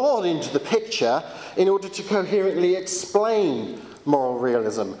bring God into the picture in order to coherently explain moral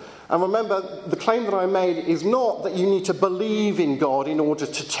realism. And remember, the claim that I made is not that you need to believe in God in order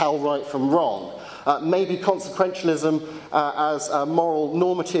to tell right from wrong. Maybe consequentialism as a moral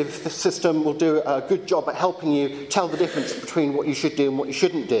normative system will do a good job at helping you tell the difference between what you should do and what you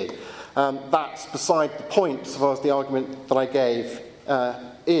shouldn't do. That's beside the point as far as the argument that I gave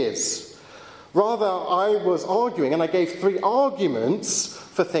is. Rather, I was arguing, and I gave three arguments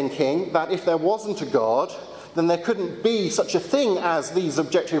for thinking that if there wasn't a God, then there couldn't be such a thing as these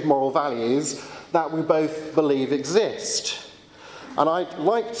objective moral values that we both believe exist. And I'd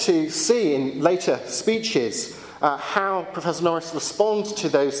like to see in later speeches how Professor Norris responds to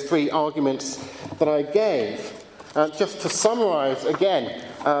those three arguments that I gave. Just to summarise again,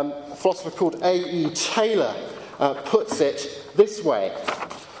 a philosopher called A.E. Taylor puts it this way.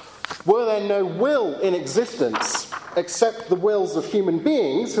 Were there no will in existence except the wills of human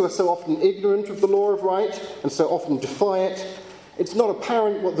beings who are so often ignorant of the law of right and so often defy it, it's not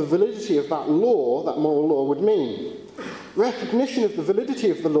apparent what the validity of that law, that moral law, would mean. Recognition of the validity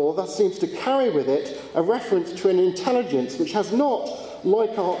of the law thus seems to carry with it a reference to an intelligence which has not,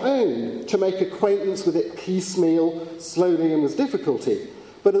 like our own, to make acquaintance with it piecemeal, slowly and with difficulty,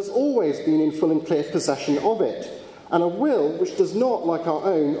 but has always been in full and clear possession of it, and a will which does not, like our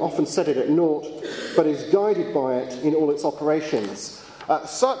own, often set it at naught, but is guided by it in all its operations.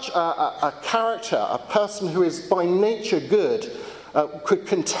 Such a character, a person who is by nature good, could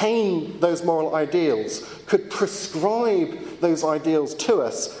contain those moral ideals, could prescribe those ideals to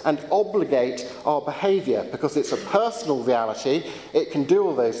us and obligate our behaviour, because it's a personal reality, it can do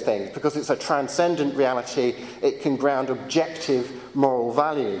all those things. Because it's a transcendent reality, it can ground objective moral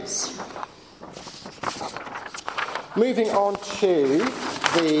values. Moving on to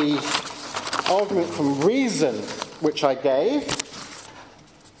the argument from reason which I gave.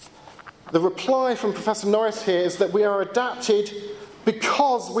 The reply from Professor Norris here is that we are adapted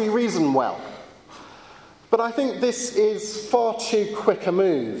because we reason well. But I think this is far too quick a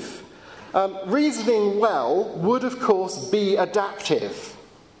move. Reasoning well would, of course, be adaptive.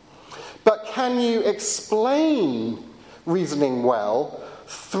 But can you explain reasoning well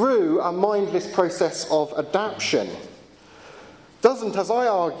through a mindless process of adaptation? Doesn't, as I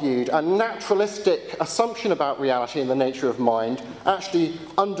argued, a naturalistic assumption about reality and the nature of mind actually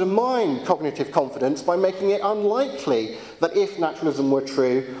undermine cognitive confidence by making it unlikely that if naturalism were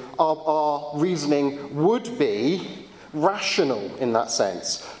true, our reasoning would be rational in that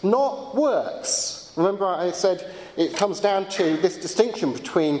sense? Not works. Remember I said it comes down to this distinction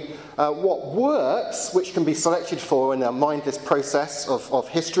between what works, which can be selected for in a mindless process of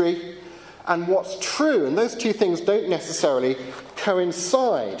history, and what's true, and those two things don't necessarily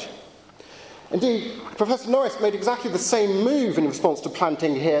coincide. Indeed, Professor Norris made exactly the same move in response to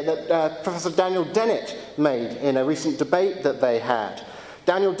Plantinga here that Professor Daniel Dennett made in a recent debate that they had.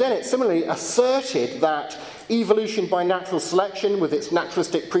 Daniel Dennett similarly asserted that evolution by natural selection, with its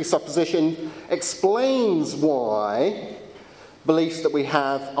naturalistic presupposition, explains why beliefs that we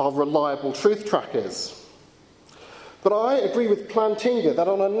have are reliable truth trackers. But I agree with Plantinga that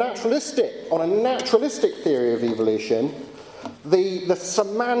on a naturalistic theory of evolution, the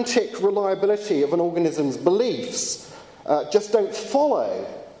semantic reliability of an organism's beliefs just don't follow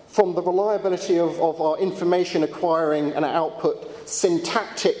from the reliability of our information acquiring and output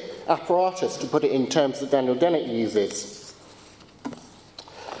syntactic apparatus, to put it in terms that Daniel Dennett uses.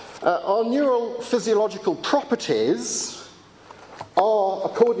 Our neural physiological properties are,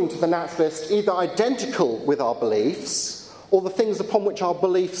 according to the naturalist, either identical with our beliefs or the things upon which our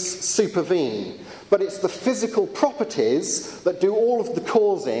beliefs supervene. But it's the physical properties that do all of the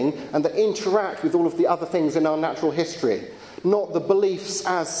causing and that interact with all of the other things in our natural history, not the beliefs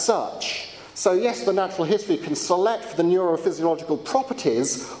as such. So yes, the natural history can select for the neurophysiological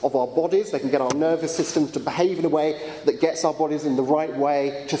properties of our bodies. They can get our nervous systems to behave in a way that gets our bodies in the right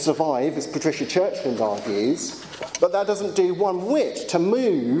way to survive, as Patricia Churchland argues. But that doesn't do one whit to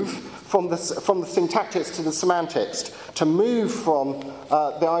move from the syntactics to the semantics, to move from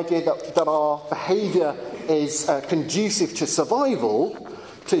the idea that our behaviour is conducive to survival,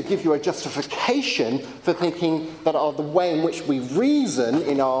 to give you a justification for thinking that the way in which we reason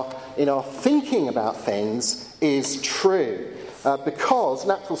in our thinking about things is true. Because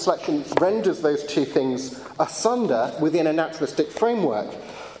natural selection renders those two things asunder within a naturalistic framework.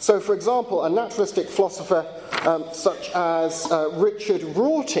 So, for example, a naturalistic philosopher such as Richard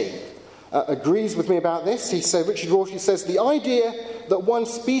Rorty agrees with me about this. Richard Rorty says, the idea that one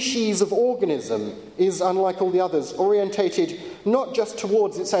species of organism is, unlike all the others, orientated not just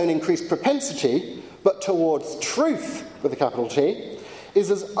towards its own increased propensity, but towards truth, with a capital T,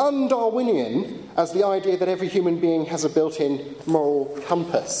 is as un-Darwinian as the idea that every human being has a built-in moral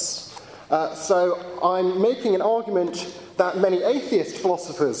compass. So I'm making an argument that many atheist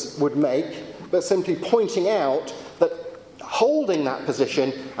philosophers would make, but simply pointing out that holding that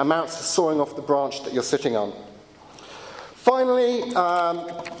position amounts to sawing off the branch that you're sitting on. Finally,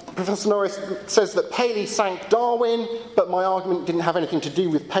 Professor Norris says that Paley sank Darwin, but my argument didn't have anything to do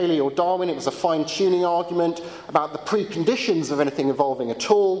with Paley or Darwin. It was a fine-tuning argument about the preconditions of anything evolving at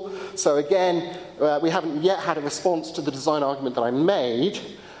all. So again, we haven't yet had a response to the design argument that I made.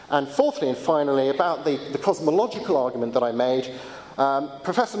 And fourthly and finally, about the cosmological argument that I made,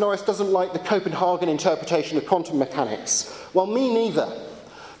 Professor Norris doesn't like the Copenhagen interpretation of quantum mechanics. Well, me neither.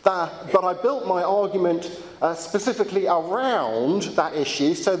 But I built my argument specifically around that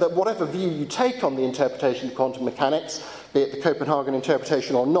issue so that whatever view you take on the interpretation of quantum mechanics be it the Copenhagen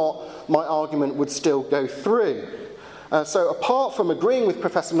interpretation or not, my argument would still go through. So apart from agreeing with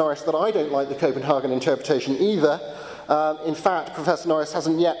Professor Norris that I don't like the Copenhagen interpretation either, in fact, Professor Norris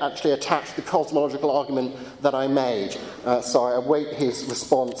hasn't yet actually attached the cosmological argument that I made. So I await his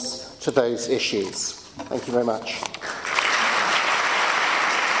response to those issues. Thank you very much.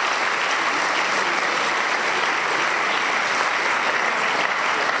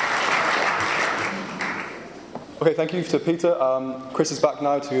 Okay, thank you to Peter. Chris is back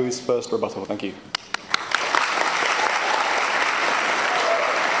now to his first rebuttal. Thank you.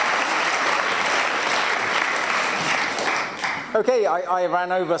 Okay, I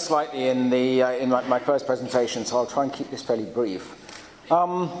ran over slightly in my first presentation, so I'll try and keep this fairly brief.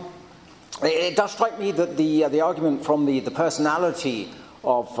 It does strike me that the argument from the personality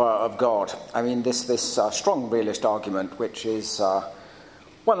of God, I mean, this strong realist argument, which is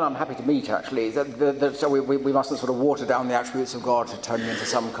one I'm happy to meet, actually, that we mustn't sort of water down the attributes of God to turn him into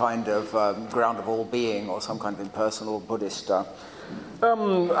some kind of ground of all being or some kind of impersonal Buddhist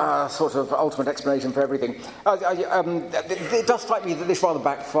sort of ultimate explanation for everything. It does strike me that this rather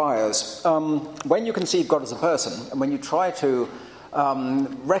backfires. When you conceive God as a person, and when you try to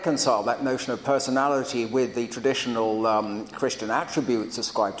reconcile that notion of personality with the traditional Christian attributes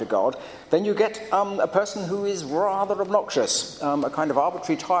ascribed to God, then you get a person who is rather obnoxious, a kind of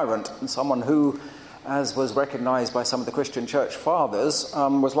arbitrary tyrant, and someone who, as was recognized by some of the Christian church fathers,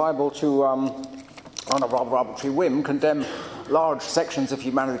 was liable to, on a rather arbitrary whim, condemn large sections of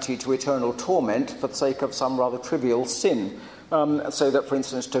humanity to eternal torment for the sake of some rather trivial sin. So that, for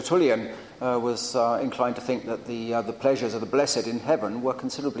instance, Tertullian was inclined to think that the pleasures of the blessed in heaven were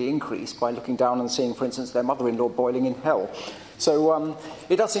considerably increased by looking down and seeing, for instance, their mother-in-law boiling in hell. So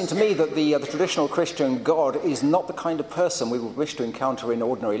it does seem to me that the traditional Christian God is not the kind of person we would wish to encounter in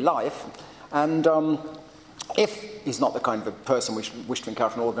ordinary life, and if he's not the kind of person we wish to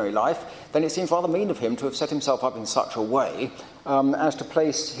encounter in ordinary life, then it seems rather mean of him to have set himself up in such a way as to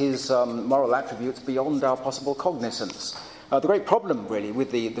place his moral attributes beyond our possible cognizance. The great problem, really,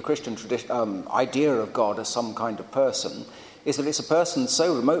 with the Christian idea of God as some kind of person is that it's a person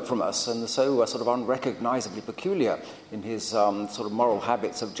so remote from us and so sort of unrecognisably peculiar in his sort of moral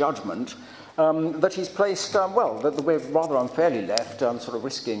habits of judgment that he's placed, that we're rather unfairly left sort of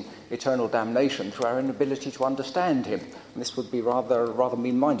risking eternal damnation through our inability to understand him. And this would be rather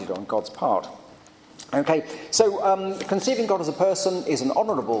mean-minded on God's part. Okay, so conceiving God as a person is an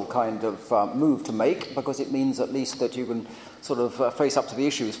honourable kind of move to make, because it means at least that you can sort of face up to the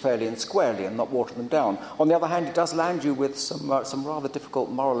issues fairly and squarely and not water them down. On the other hand, it does land you with some rather difficult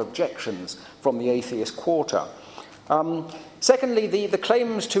moral objections from the atheist quarter. Secondly, the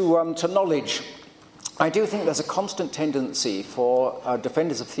claims to knowledge. I do think there's a constant tendency for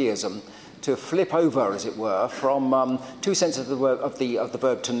defenders of theism to flip over, as it were, from two senses of the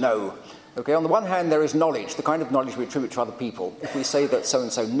verb to know. Okay, on the one hand, there is knowledge, the kind of knowledge we attribute to other people. If we say that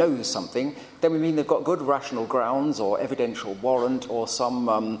so-and-so knows something, then we mean they've got good rational grounds or evidential warrant or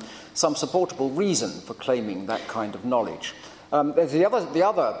some supportable reason for claiming that kind of knowledge. There's the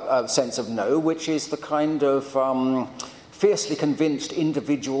other sense of know, which is the kind of fiercely convinced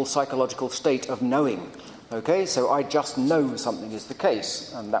individual psychological state of knowing. Okay, so I just know something is the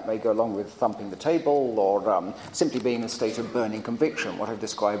case, and that may go along with thumping the table or simply being in a state of burning conviction, what I've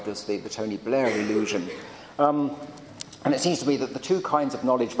described as the Tony Blair illusion. And it seems to me that the two kinds of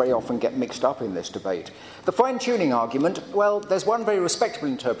knowledge very often get mixed up in this debate. The fine-tuning argument, well, there's one very respectable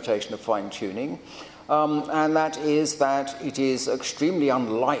interpretation of fine-tuning, and that is that it is extremely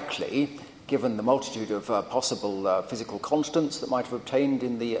unlikely, given the multitude of possible physical constants that might have obtained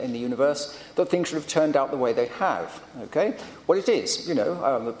in the universe, that things should have turned out the way they have. Okay? Well, it is,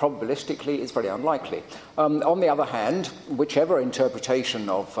 probabilistically it's very unlikely. On the other hand, whichever interpretation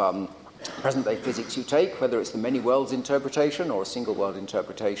of present-day physics you take, whether it's the many worlds interpretation or a single world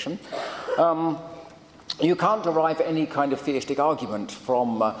interpretation, you can't derive any kind of theistic argument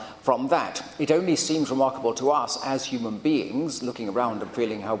from that. It only seems remarkable to us as human beings, looking around and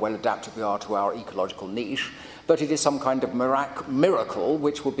feeling how well adapted we are to our ecological niche, that it is some kind of miracle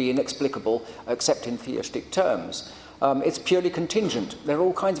which will be inexplicable except in theistic terms. It's purely contingent. There are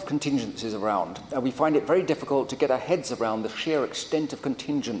all kinds of contingencies around. We find it very difficult to get our heads around the sheer extent of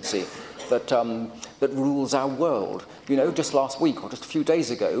contingency that rules our world. Just last week or just a few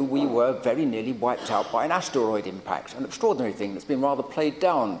days ago, we were very nearly wiped out by an asteroid impact, an extraordinary thing that's been rather played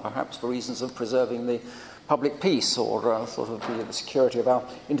down, perhaps for reasons of preserving the public peace or sort of the security of our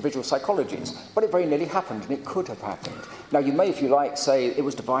individual psychologies. But it very nearly happened, and it could have happened. Now, you may, if you like, say it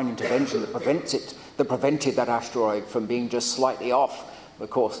was divine intervention that prevented that asteroid from being just slightly off the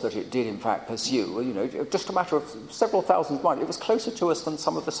course that it did in fact pursue, just a matter of several thousand miles. It was closer to us than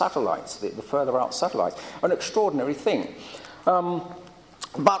some of the satellites, the further out satellites. An extraordinary thing.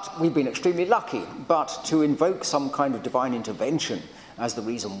 But we've been extremely lucky. But to invoke some kind of divine intervention as the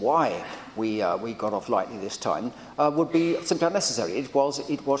reason why we got off lightly this time would be simply unnecessary. It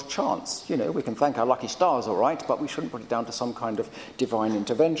was chance. We can thank our lucky stars, all right, but we shouldn't put it down to some kind of divine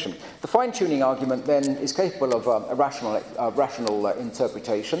intervention. The fine-tuning argument, then, is capable of a rational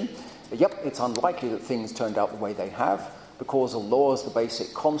interpretation. Yep, it's unlikely that things turned out the way they have. The causal laws, the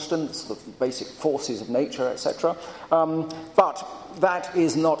basic constants, the basic forces of nature, etc. But that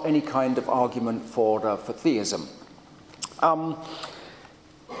is not any kind of argument for theism.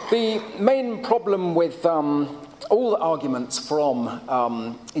 The main problem with all the arguments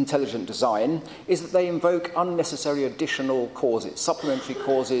from intelligent design is that they invoke unnecessary additional causes, supplementary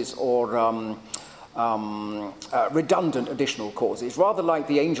causes, or redundant additional causes, rather like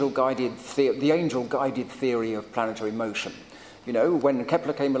the angel-guided theory of planetary motion. When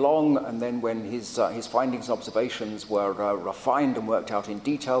Kepler came along, and then when his findings and observations were refined and worked out in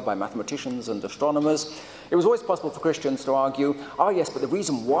detail by mathematicians and astronomers, it was always possible for Christians to argue, yes, but the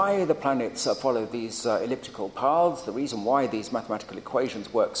reason why the planets follow these elliptical paths, the reason why these mathematical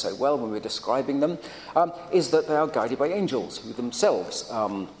equations work so well when we're describing them, is that they are guided by angels, who themselves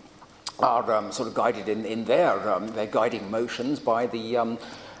are sort of guided in their guiding motions by the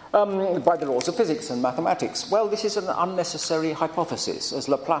laws of physics and mathematics. Well, this is an unnecessary hypothesis. As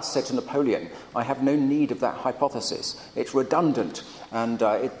Laplace said to Napoleon, I have no need of that hypothesis. It's redundant, and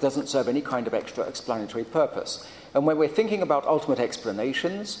it doesn't serve any kind of extra explanatory purpose. And when we're thinking about ultimate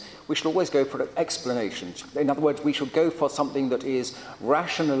explanations, we should always go for explanations. In other words, we should go for something that is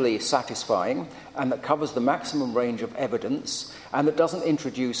rationally satisfying and that covers the maximum range of evidence and that doesn't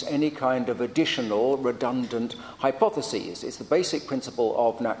introduce any kind of additional redundant hypotheses. It's the basic principle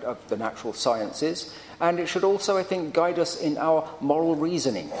of the natural sciences, and it should also, I think, guide us in our moral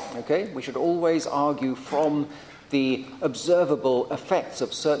reasoning. Okay? We should always argue from the observable effects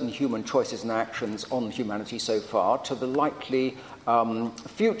of certain human choices and actions on humanity so far to the likely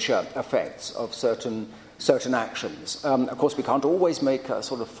future effects of certain actions. Of course, we can't always make a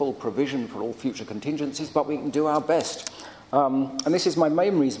sort of full provision for all future contingencies, but we can do our best. And this is my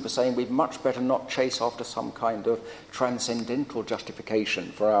main reason for saying we'd much better not chase after some kind of transcendental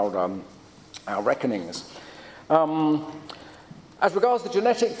justification for our reckonings. As regards the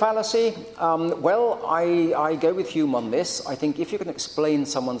genetic fallacy, I go with Hume on this. I think if you can explain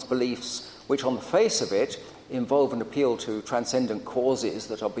someone's beliefs, which on the face of it involve an appeal to transcendent causes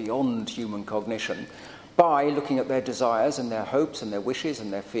that are beyond human cognition, by looking at their desires and their hopes and their wishes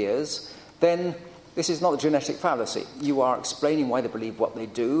and their fears, then this is not a genetic fallacy. You are explaining why they believe what they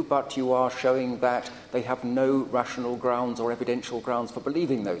do, but you are showing that they have no rational grounds or evidential grounds for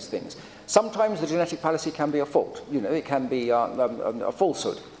believing those things. Sometimes the genetic fallacy can be a fault. It can be a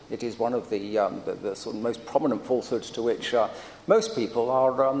falsehood. It is one of the sort of most prominent falsehoods to which most people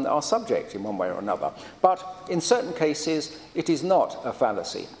are subject in one way or another. But in certain cases, it is not a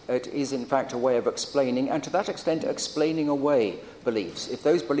fallacy. It is, in fact, a way of explaining, and to that extent, explaining away beliefs. If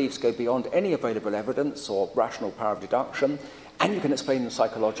those beliefs go beyond any available evidence or rational power of deduction, and you can explain them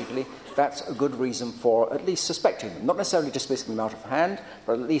psychologically, that's a good reason for at least suspecting them. Not necessarily dismissing them out of hand,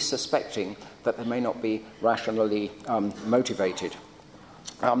 but at least suspecting that they may not be rationally motivated.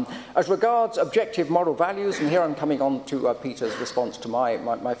 As regards objective moral values, and here I'm coming on to Peter's response to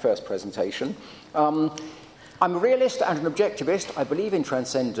my first presentation, I'm a realist and an objectivist. I believe in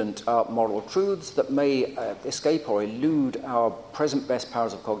transcendent moral truths that may escape or elude our present best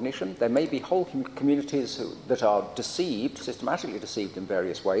powers of cognition. There may be whole communities that are deceived, systematically deceived in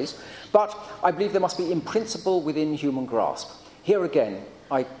various ways, but I believe there must be in principle within human grasp. Here again,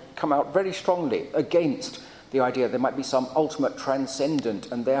 I come out very strongly against the idea there might be some ultimate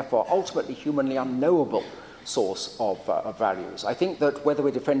transcendent and therefore ultimately humanly unknowable source of values. I think that whether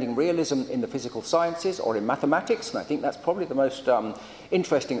we're defending realism in the physical sciences or in mathematics, and I think that's probably the most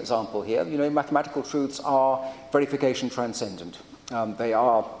interesting example here, mathematical truths are verification transcendent. They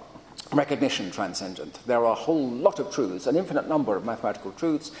are recognition transcendent. There are a whole lot of truths, an infinite number of mathematical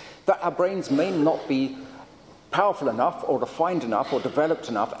truths that our brains may not be powerful enough or refined enough or developed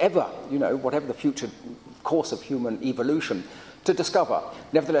enough ever, whatever the future course of human evolution, to discover.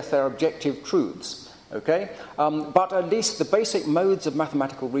 Nevertheless, they're objective truths. Okay? But at least the basic modes of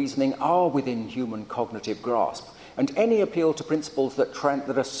mathematical reasoning are within human cognitive grasp. And any appeal to principles that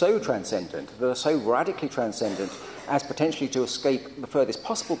are so transcendent, that are so radically transcendent, as potentially to escape the furthest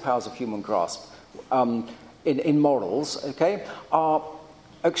possible powers of human grasp in morals, okay, are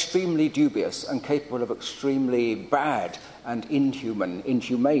extremely dubious and capable of extremely bad and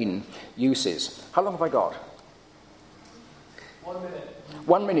inhumane uses. How long have I got? 1 minute.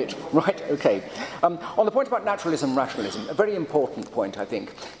 1 minute, right, okay. On the point about naturalism, rationalism, a very important point, I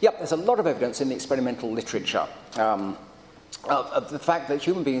think. Yep, there's a lot of evidence in the experimental literature of the fact that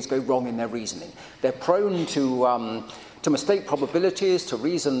human beings go wrong in their reasoning. They're prone to mistake probabilities, to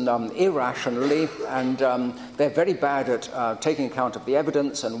reason irrationally, and they're very bad at taking account of the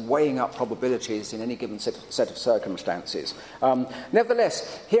evidence and weighing up probabilities in any given set of circumstances.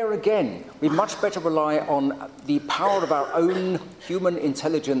 Nevertheless, here again, we much better rely on the power of our own human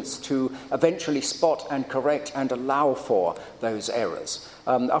intelligence to eventually spot and correct and allow for those errors.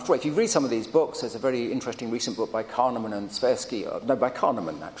 After all, if you read some of these books, there's a very interesting recent book by Kahneman and Tversky, by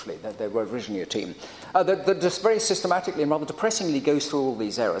Kahneman, actually, they were originally a team, that just very systematically and rather depressingly goes through all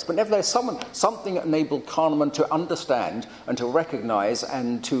these errors. But nevertheless, something enabled Kahneman to understand and to recognize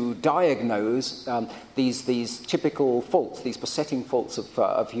and to diagnose these typical faults, these besetting faults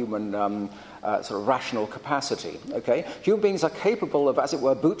of human sort of rational capacity. Okay, human beings are capable of, as it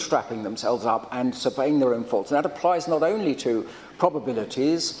were, bootstrapping themselves up and surveying their own faults, and that applies not only to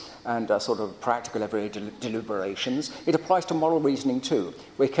probabilities and sort of practical everyday deliberations, it applies to moral reasoning too.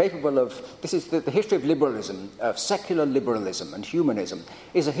 We're capable of, this is the history of liberalism, of secular liberalism and humanism,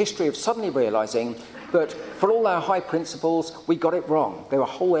 is a history of suddenly realizing that for all our high principles, we got it wrong. There were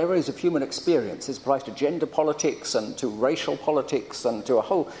whole areas of human experience. This applies to gender politics and to racial politics and to a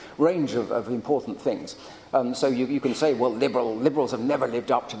whole range of important things. So you can say, well, liberals have never lived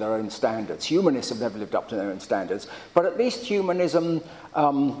up to their own standards. Humanists have never lived up to their own standards. But at least humanism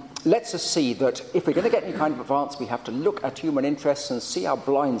lets us see that if we're going to get any kind of advance, we have to look at human interests and see our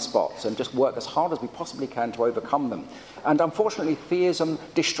blind spots and just work as hard as we possibly can to overcome them. And unfortunately, theism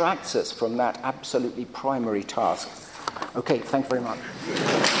distracts us from that absolutely primary task. Okay, thank you very much.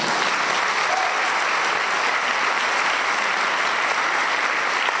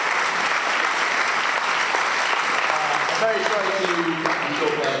 Very sorry to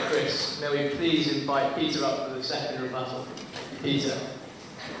talk there, Chris. May we please invite Peter up for the second rebuttal. Peter.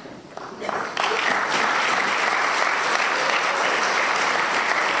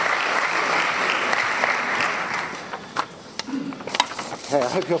 Okay, I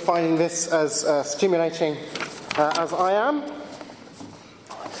hope you're finding this as stimulating as I am.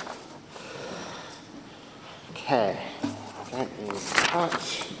 Okay, I don't need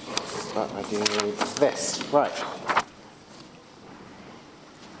that, but I do need this. Right.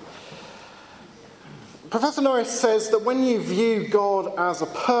 Professor Norris says that when you view God as a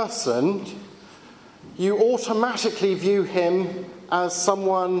person, you automatically view him as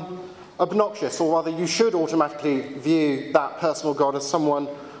someone obnoxious, or rather you should automatically view that personal God as someone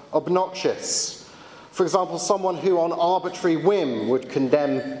obnoxious. For example, someone who on arbitrary whim would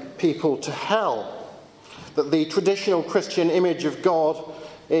condemn people to hell. That the traditional Christian image of God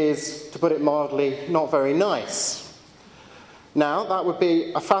is, to put it mildly, not very nice. Now, that would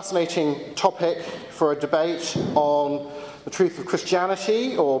be a fascinating topic for a debate on the truth of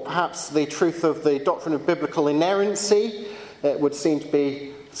Christianity, or perhaps the truth of the doctrine of biblical inerrancy. It would seem to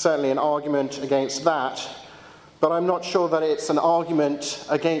be certainly an argument against that, but I'm not sure that it's an argument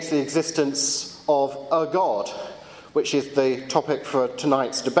against the existence of a God, which is the topic for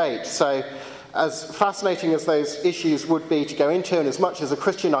tonight's debate. So, as fascinating as those issues would be to go into, and as much as a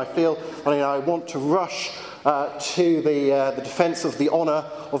Christian I feel, I want to rush to the defence of the honour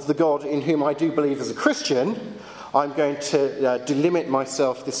of the God in whom I do believe as a Christian, I'm going to delimit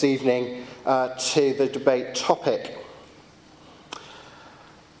myself this evening to the debate topic.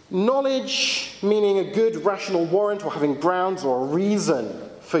 Knowledge, meaning a good rational warrant or having grounds or a reason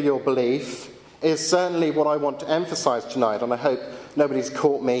for your belief, is certainly what I want to emphasise tonight, and I hope nobody's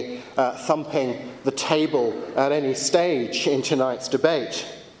caught me thumping the table at any stage in tonight's debate.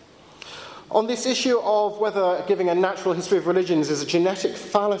 On this issue of whether giving a natural history of religions is a genetic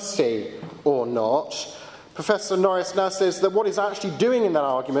fallacy or not, Professor Norris now says that what he's actually doing in that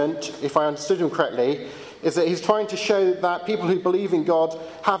argument, if I understood him correctly, is that he's trying to show that people who believe in God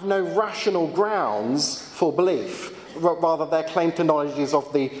have no rational grounds for belief. Rather, their claim to knowledge is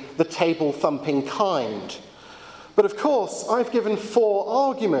of the table-thumping kind. But of course, I've given 4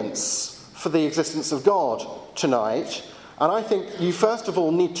 arguments for the existence of God tonight, and I think you first of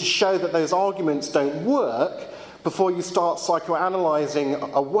all need to show that those arguments don't work before you start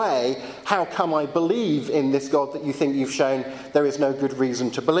psychoanalyzing away how come I believe in this God that you think you've shown there is no good reason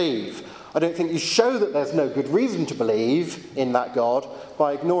to believe. I don't think you show that there's no good reason to believe in that God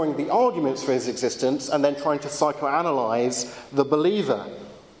by ignoring the arguments for his existence and then trying to psychoanalyze the believer.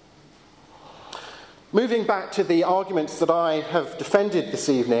 Moving back to the arguments that I have defended this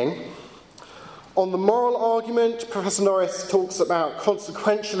evening, on the moral argument, Professor Norris talks about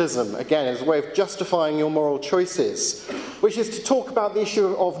consequentialism, again, as a way of justifying your moral choices, which is to talk about the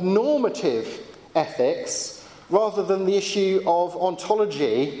issue of normative ethics rather than the issue of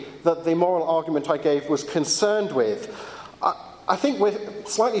ontology that the moral argument I gave was concerned with. I think we're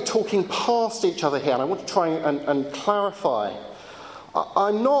slightly talking past each other here, and I want to try and clarify.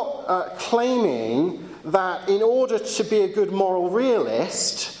 I'm not claiming that in order to be a good moral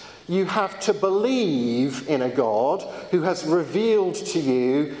realist, you have to believe in a God who has revealed to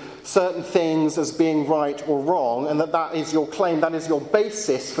you certain things as being right or wrong, and that is your claim, that is your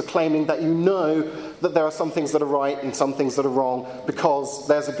basis for claiming that you know that there are some things that are right and some things that are wrong because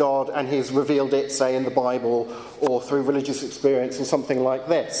there's a God and he's revealed it, say, in the Bible or through religious experience or something like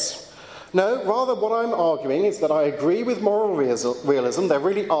this. No, rather what I'm arguing is that I agree with moral realism. There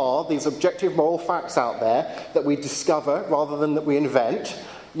really are these objective moral facts out there that we discover rather than that we invent.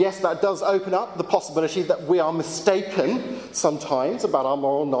 Yes, that does open up the possibility that we are mistaken sometimes about our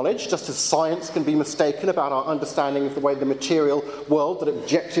moral knowledge, just as science can be mistaken about our understanding of the way the material world that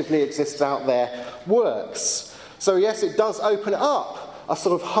objectively exists out there works. So yes, it does open up a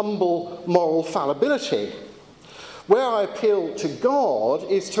sort of humble moral fallibility. Where I appeal to God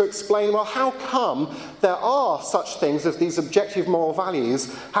is to explain, well, how come there are such things as these objective moral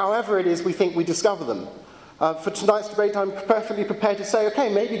values, however it is we think we discover them? For tonight's debate, I'm perfectly prepared to say,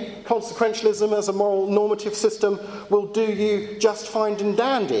 okay, maybe consequentialism as a moral normative system will do you just fine and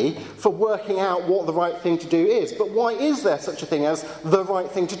dandy for working out what the right thing to do is. But why is there such a thing as the right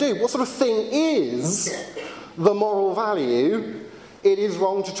thing to do? What sort of thing is the moral value? It is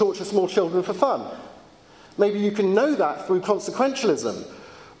wrong to torture small children for fun. Maybe you can know that through consequentialism.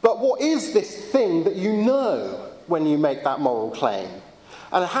 But what is this thing that you know when you make that moral claim?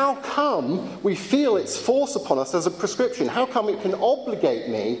 And how come we feel its force upon us as a prescription? How come it can obligate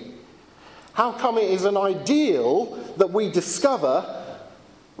me? How come it is an ideal that we discover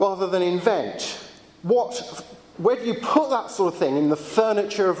rather than invent? Where do you put that sort of thing in the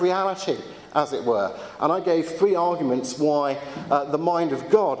furniture of reality, as it were? And I gave 3 arguments why the mind of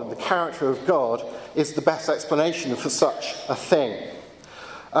God and the character of God is the best explanation for such a thing.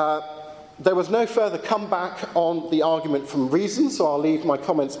 There was no further comeback on the argument from reason, so I'll leave my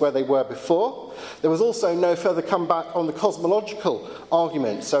comments where they were before. There was also no further comeback on the cosmological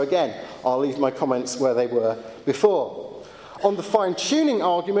argument, so again, I'll leave my comments where they were before. On the fine-tuning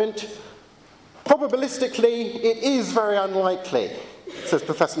argument, probabilistically, it is very unlikely, says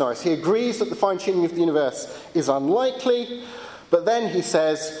Professor Norris. He agrees that the fine-tuning of the universe is unlikely, but then he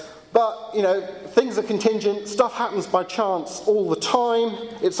says, but, things are contingent, stuff happens by chance all the time,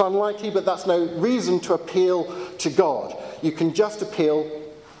 it's unlikely, but that's no reason to appeal to God. You can just appeal,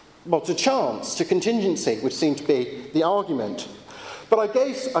 to chance, to contingency, which seemed to be the argument. But I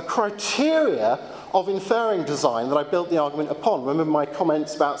gave a criteria of inferring design that I built the argument upon. Remember my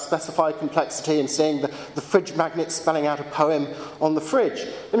comments about specified complexity and seeing the fridge magnet spelling out a poem on the fridge.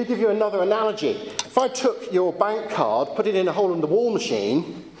 Let me give you another analogy. If I took your bank card, put it in a hole-in-the-wall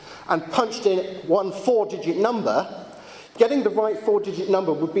machine, and punched in one 4-digit number, getting the right 4-digit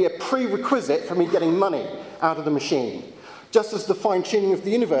number would be a prerequisite for me getting money out of the machine. Just as the fine-tuning of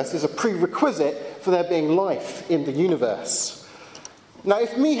the universe is a prerequisite for there being life in the universe. Now,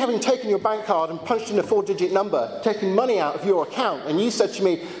 if me having taken your bank card and punched in a 4-digit number, taking money out of your account, and you said to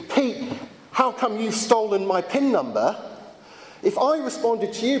me, Pete, how come you've stolen my PIN number? If I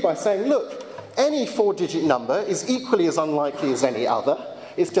responded to you by saying, look, any 4-digit number is equally as unlikely as any other,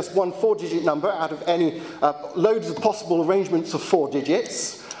 it's just one 4-digit number out of any loads of possible arrangements of 4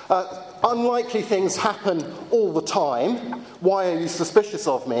 digits. Unlikely things happen all the time. Why are you suspicious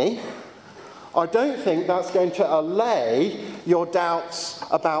of me? I don't think that's going to allay your doubts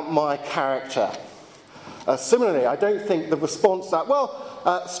about my character. Similarly, I don't think the response that,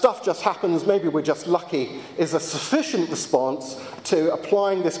 stuff just happens, maybe we're just lucky, is a sufficient response to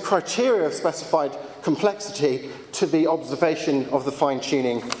applying this criteria of specified complexity to the observation of the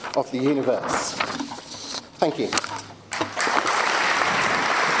fine-tuning of the universe. Thank you.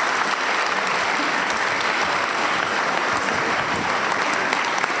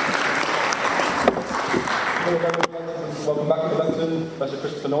 Welcome back to the lectern, Professor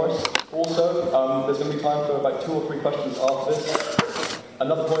Christopher Norris. Also, there's going to be time for about 2 or 3 questions after this.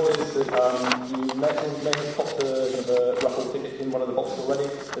 Another point is that you may have popped the raffle ticket in one of the boxes already.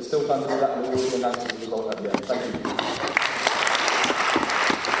 There's still time to do that, and we will be announcing the result at the end. Thank you.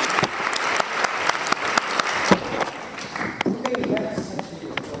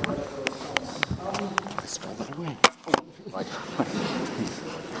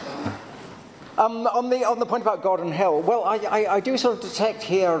 On the point about God and hell, well, I do sort of detect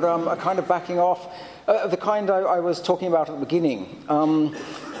here a kind of backing off of the kind I was talking about at the beginning.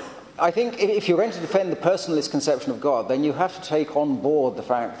 I think if you're going to defend the personalist conception of God, then you have to take on board the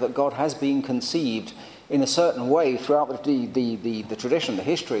fact that God has been conceived in a certain way throughout the tradition, the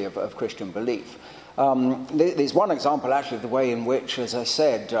history of Christian belief. There's one example, actually, of the way in which, as I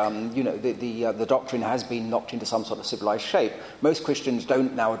said, the doctrine has been knocked into some sort of civilized shape. Most Christians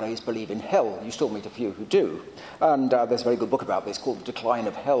don't nowadays believe in hell. You still meet a few who do. And there's a very good book about this called The Decline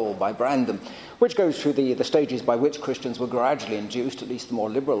of Hell by Brandon, which goes through the stages by which Christians were gradually induced, at least the more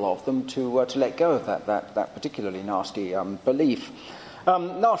liberal of them, to let go of that particularly nasty belief.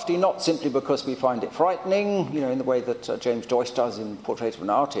 Nasty not simply because we find it frightening, in the way that James Joyce does in Portrait of an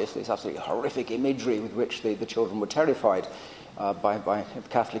Artist, this absolutely horrific imagery with which the children were terrified by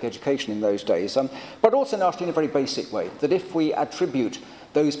Catholic education in those days, but also nasty in a very basic way, that if we attribute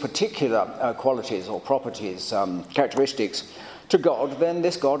those particular qualities or properties, characteristics, to God, then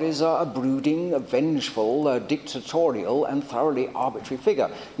this God is a brooding, a vengeful, dictatorial, and thoroughly arbitrary figure.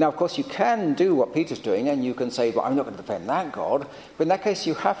 Now, of course, you can do what Peter's doing, and you can say, well, I'm not going to defend that God, but in that case,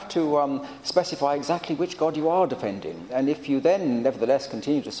 you have to specify exactly which God you are defending. And if you then, nevertheless,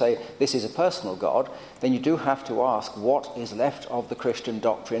 continue to say this is a personal God, then you do have to ask what is left of the Christian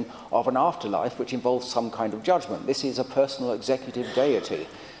doctrine of an afterlife which involves some kind of judgment. This is a personal executive deity.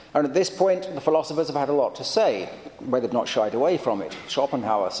 And at this point, the philosophers have had a lot to say, where they've not shied away from it.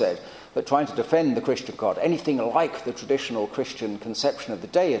 Schopenhauer said that trying to defend the Christian God, anything like the traditional Christian conception of the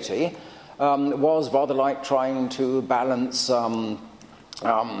deity, was rather like trying to balance a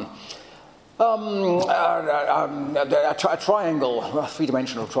triangle, a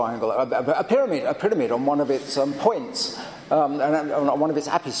three-dimensional triangle, a pyramid on one of its points, and on one of its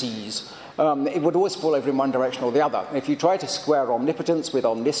apices. It would always fall over in one direction or the other. If you try to square omnipotence with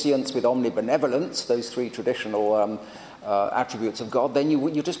omniscience, with omnibenevolence, those three traditional attributes of God, then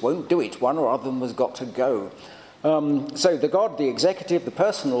you just won't do it. One or other of them has got to go. So the God, the executive, the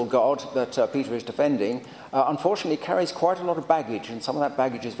personal God that Peter is defending, unfortunately carries quite a lot of baggage, and some of that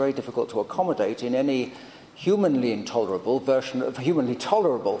baggage is very difficult to accommodate in any humanly tolerable version of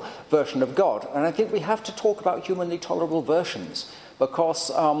God. And I think we have to talk about humanly tolerable versions, because,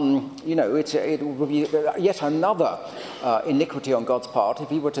 it would be yet another iniquity on God's part if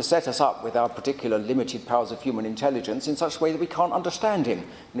he were to set us up with our particular limited powers of human intelligence in such a way that we can't understand him.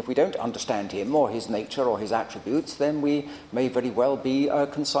 And if we don't understand him or his nature or his attributes, then we may very well be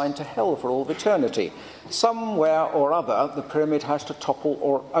consigned to hell for all of eternity. Somewhere or other, the pyramid has to topple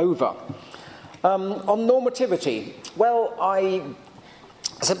or over. On normativity, well, I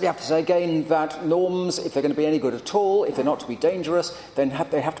simply have to say again that norms, if they're going to be any good at all, if they're not to be dangerous, then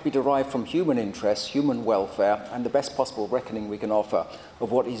they have to be derived from human interests, human welfare, and the best possible reckoning we can offer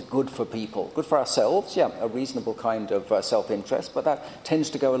of what is good for people. Good for ourselves, a reasonable kind of self-interest, but that tends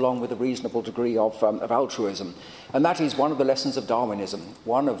to go along with a reasonable degree of altruism. And that is one of the lessons of Darwinism,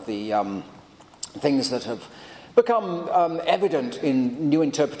 one of the things that have become evident in new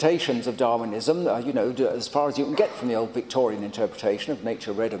interpretations of Darwinism, as far as you can get from the old Victorian interpretation of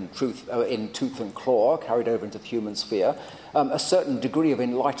nature red and truth in tooth and claw, carried over into the human sphere. A certain degree of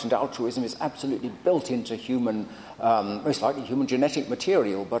enlightened altruism is absolutely built into human, most likely human genetic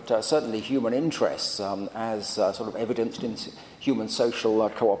material, but certainly human interests, as sort of evidenced in human social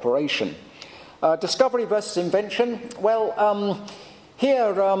cooperation. Discovery versus invention, well,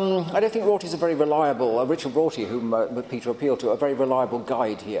 here, I don't think Rorty's a very reliable, Richard Rorty, whom Peter appealed to, a very reliable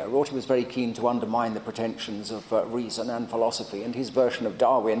guide here. Rorty was very keen to undermine the pretensions of reason and philosophy, and his version of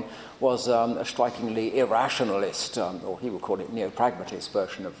Darwin was a strikingly irrationalist, or he would call it neo-pragmatist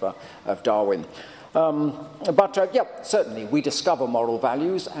version of Darwin. But certainly we discover moral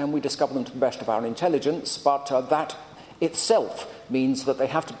values, and we discover them to the best of our intelligence, but that itself means that they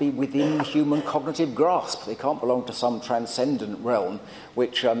have to be within human cognitive grasp. They can't belong to some transcendent realm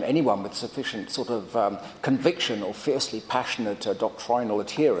which anyone with sufficient sort of conviction or fiercely passionate doctrinal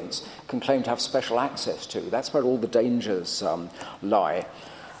adherence can claim to have special access to. That's where all the dangers lie.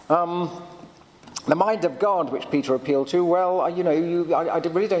 The mind of God, which Peter appealed to, well, I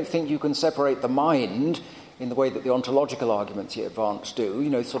really don't think you can separate the mind in the way that the ontological arguments he advanced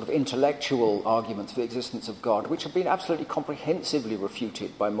do, sort of intellectual arguments for the existence of God, which have been absolutely comprehensively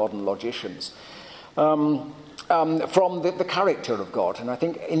refuted by modern logicians, from the character of God. And I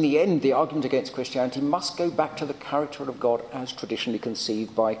think, in the end, the argument against Christianity must go back to the character of God as traditionally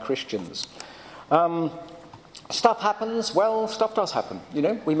conceived by Christians. Stuff happens. Well, stuff does happen.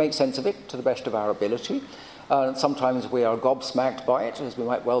 We make sense of it to the best of our ability. Sometimes we are gobsmacked by it, as we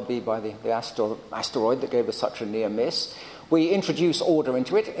might well be by the asteroid that gave us such a near miss. We introduce order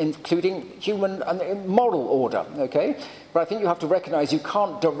into it, including human and moral order, okay? But I think you have to recognize you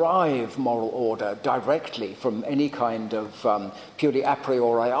can't derive moral order directly from any kind of purely a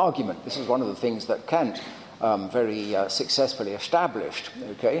priori argument. This is one of the things that Kant very successfully established,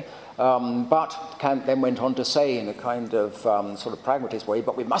 okay? But Kant then went on to say in a kind of sort of pragmatist way,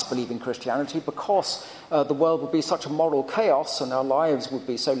 but we must believe in Christianity because the world would be such a moral chaos and our lives would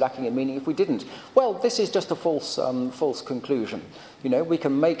be so lacking in meaning if we didn't. Well, this is just a false conclusion. You know, we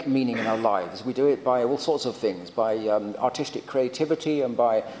can make meaning in our lives. We do it by all sorts of things, by artistic creativity and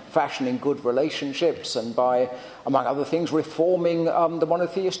by fashioning good relationships and by, among other things, reforming the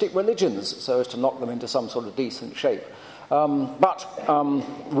monotheistic religions so as to knock them into some sort of decent shape. But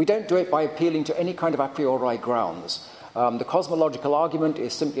we don't do it by appealing to any kind of a priori grounds. The cosmological argument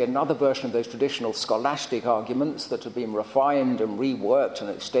is simply another version of those traditional scholastic arguments that have been refined and reworked and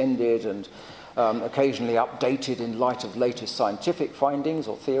extended and occasionally updated in light of latest scientific findings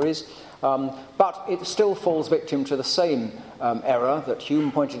or theories. But it still falls victim to the same error that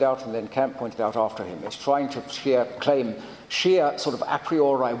Hume pointed out and then Kant pointed out after him. It's trying to claim sheer sort of a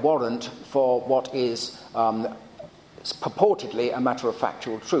priori warrant for what is purportedly a matter of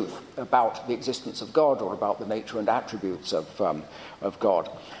factual truth about the existence of God or about the nature and attributes of God.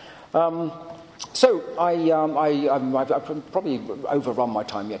 So I've probably overrun my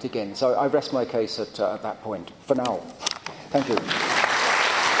time yet again, so I rest my case at that point for now. Thank you.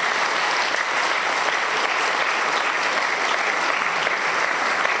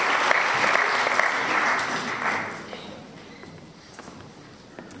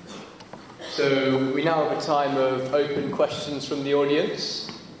 So we now have a time of open questions from the audience.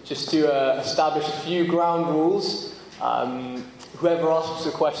 Just to establish a few ground rules, whoever asks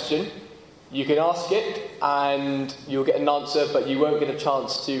a question, you can ask it and you'll get an answer, but you won't get a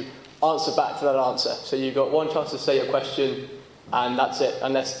chance to answer back to that answer. So you've got one chance to say your question and that's it,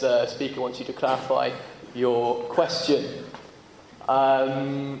 unless the speaker wants you to clarify your question.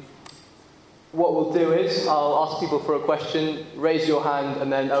 What we'll do is I'll ask people for a question, raise your hand,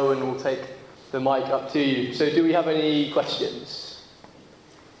 and then Owen will take the mic up to you. So do we have any questions?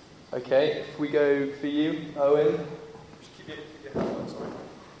 Okay, if we go for you, Owen. Just keep your hand on, sorry.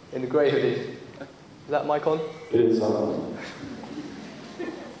 In the grey hoodie. Is that mic on? It is on.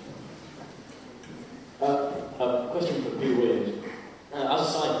 A question for Peter Williams. As a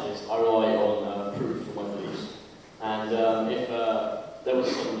scientist, I rely on proof for my beliefs. And if there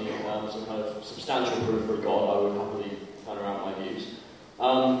was suddenly some kind of substantial proof for God, I would happily turn around my views.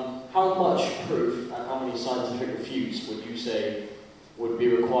 How much proof and how many scientific refutes would you say would be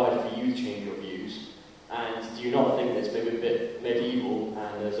required for you to change your views? And do you not think it's maybe a bit medieval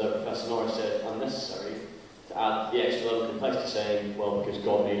and, as Professor Norris said, unnecessary to add the extra level of complexity saying, well, because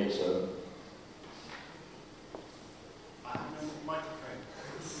God made it so? I have no microphone.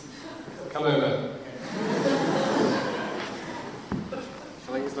 Come over.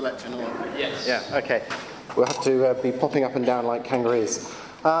 Shall I use the lecture now? Yes. Yeah, okay. We'll have to be popping up and down like kangaroos.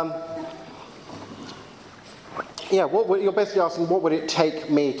 You're basically asking, what would it take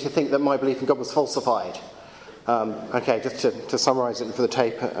me to think that my belief in God was falsified? Okay, just to summarise it for the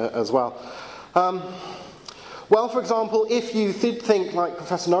tape as well. Well, for example, if you did think, like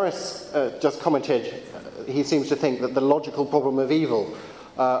Professor Norris just commented, he seems to think that the logical problem of evil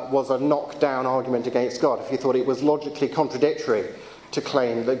was a knockdown argument against God. If you thought it was logically contradictory to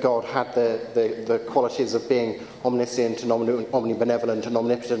claim that God had the qualities of being omniscient and omnibenevolent and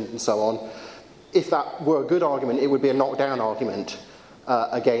omnipotent and so on, if that were a good argument, it would be a knockdown argument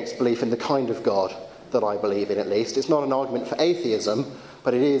against belief in the kind of God that I believe in, at least. It's not an argument for atheism,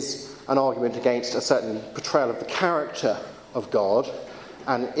 but it is an argument against a certain portrayal of the character of God.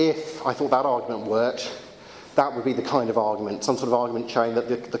 And if I thought that argument worked, that would be the kind of argument, some sort of argument showing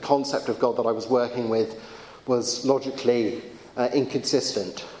that the concept of God that I was working with was logically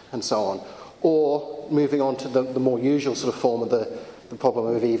inconsistent and so on. Or moving on to the more usual sort of form of the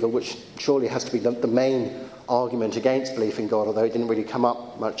problem of evil, which surely has to be the main argument against belief in God, although it didn't really come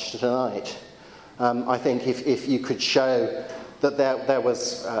up much tonight. I think if you could show that there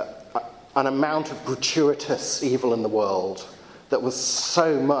was an amount of gratuitous evil in the world that was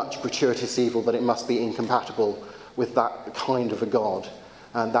so much gratuitous evil that it must be incompatible with that kind of a God,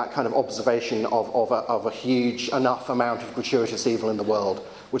 and that kind of observation of a huge enough amount of gratuitous evil in the world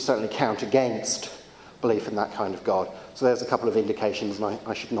would certainly count against belief in that kind of God. So there's a couple of indications, and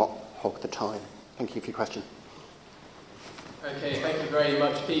I should not hog the time. Thank you for your question. Okay, thank you very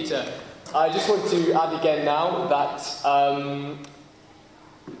much, Peter. I just want to add again now that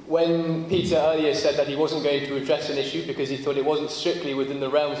when Peter earlier said that he wasn't going to address an issue because he thought it wasn't strictly within the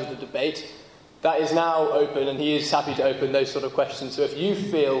realms of the debate, That is now open, and he is happy to open those sort of questions. So if you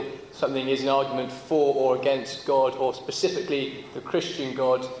feel something is an argument for or against God, or specifically the Christian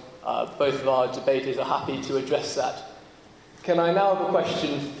God, both of our debaters are happy to address that. Can I now have a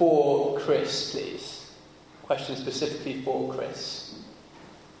question for Chris, please? Question specifically for Chris.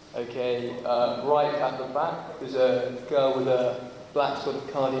 Okay, right at the back, there's a girl with a black sort of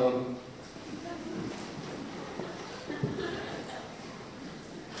cardigan.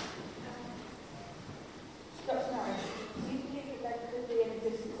 Dr. Norris, do you believe that there could be an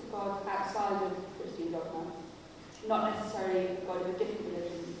existence of God outside of Christian dogma? Not necessarily God of a different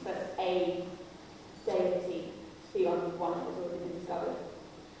religion, but a deity beyond one that has already been discovered?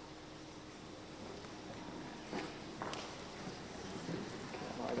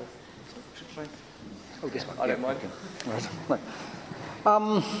 Oh, this one. I don't mind. Right.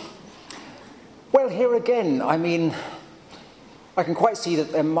 Well, here again, I mean, I can quite see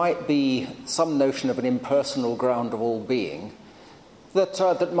that there might be some notion of an impersonal ground of all being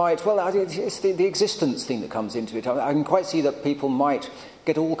that might, well, it's the existence thing that comes into it. I can quite see that people might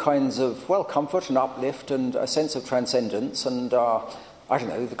get all kinds of, well, comfort and uplift and a sense of transcendence and, I don't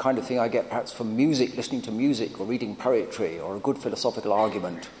know, the kind of thing I get perhaps from music, listening to music or reading poetry or a good philosophical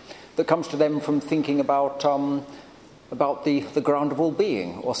argument that comes to them from thinking about the ground of all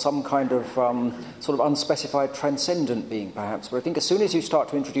being, or some kind of sort of unspecified transcendent being, perhaps. But I think as soon as you start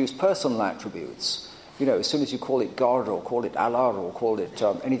to introduce personal attributes, you know, as soon as you call it God or call it Allah or call it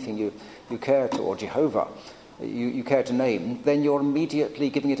anything you care to, or Jehovah, you care to name, then you're immediately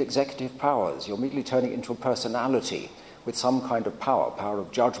giving it executive powers. You're immediately turning it into a personality with some kind of power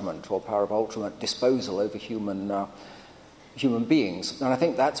of judgment or power of ultimate disposal over human beings. And I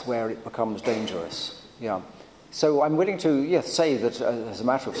think that's where it becomes dangerous. Yeah. So I'm willing to say that as a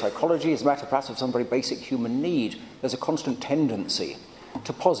matter of psychology, as a matter perhaps of some very basic human need, there's a constant tendency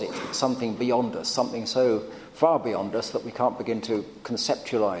to posit something beyond us, something so far beyond us that we can't begin to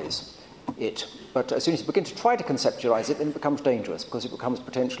conceptualize it. But as soon as you begin to try to conceptualize it, then it becomes dangerous, because it becomes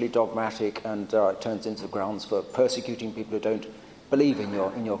potentially dogmatic and it turns into grounds for persecuting people who don't believe in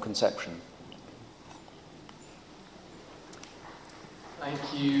your conception. Thank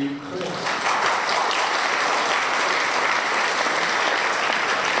you, Chris.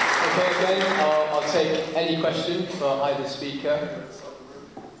 Okay, again, I'll take any question for either speaker.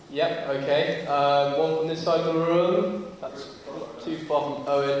 Yep, okay. One from this side of the room. That's too far from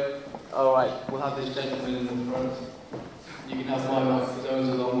Owen. All right, we'll have this gentleman in the front. You can have my mic, because Owen's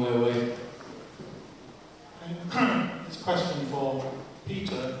a long way away. It's a question for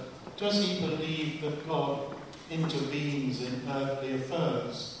Peter. Does he believe that God intervenes in earthly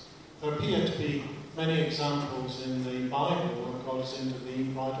affairs? There appear to be many examples in the Bible where God has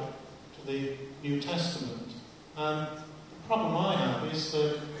intervened right up to the New Testament. And the problem I have is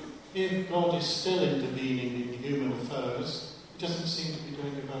that if God is still intervening in human affairs, he doesn't seem to be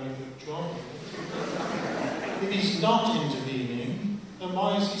doing a very good job of it. If he's not intervening, then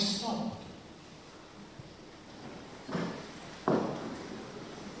why is he stopped?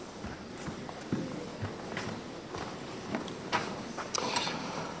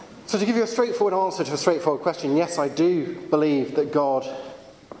 So to give you a straightforward answer to a straightforward question, yes, I do believe that God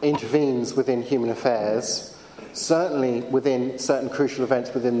intervenes within human affairs, certainly within certain crucial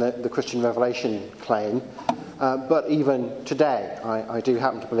events within the Christian revelation claim, but even today I do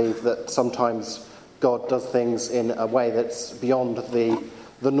happen to believe that sometimes God does things in a way that's beyond the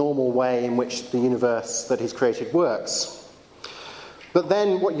normal way in which the universe that he's created works. But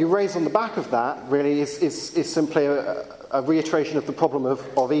then what you raise on the back of that really is simply a reiteration of the problem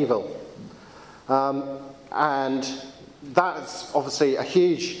of evil. And that's obviously a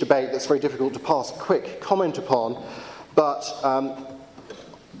huge debate that's very difficult to pass a quick comment upon. But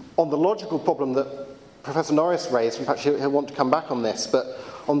on the logical problem that Professor Norris raised, in fact he'll want to come back on this, but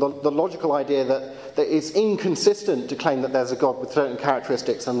on the logical idea that it's inconsistent to claim that there's a God with certain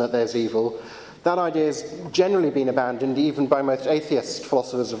characteristics and that there's evil, that idea has generally been abandoned even by most atheist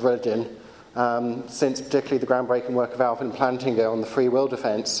philosophers of religion, since particularly the groundbreaking work of Alvin Plantinga on the free will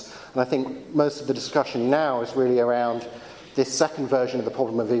defence. And I think most of the discussion now is really around this second version of the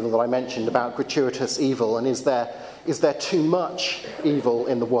problem of evil that I mentioned, about gratuitous evil, and is there too much evil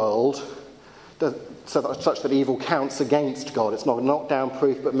in the world such that evil counts against God? It's not a knockdown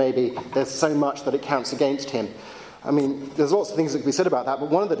proof, but maybe there's so much that it counts against him. I mean, there's lots of things that can be said about that,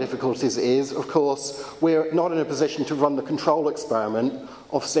 but one of the difficulties is, of course, we're not in a position to run the control experiment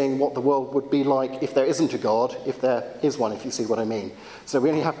of seeing what the world would be like if there isn't a God, if there is one, if you see what I mean. So we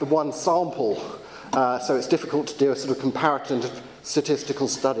only have the one sample, so it's difficult to do a sort of comparative statistical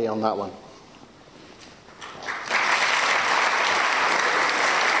study on that one.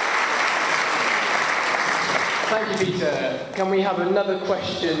 Thank you, Peter. Can we have another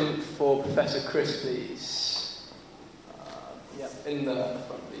question for Professor Chris, please? In the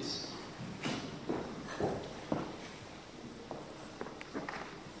front, please.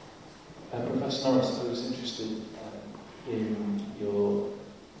 Professor Norris, I was interested in your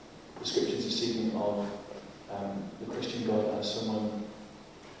descriptions this evening of the Christian God as someone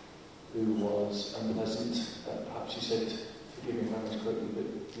who was unpleasant. Perhaps you said, forgive me if I misquote you,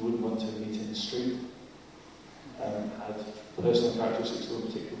 but you wouldn't want to meet in the street. Had personal characteristics that were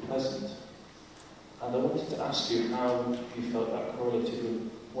particularly pleasant. And I wanted to ask you how you felt that correlated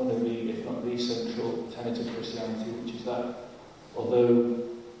with one of the, if not the central tenet of Christianity, which is that although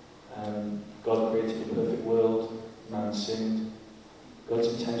God created a perfect world, man sinned, God's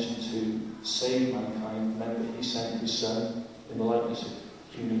intention to save mankind meant that he sent his Son in the likeness of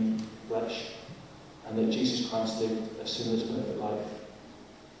human flesh, and that Jesus Christ lived a sinless, perfect life,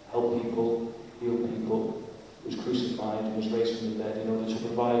 helped people, healed people, was crucified and was raised from the dead in order to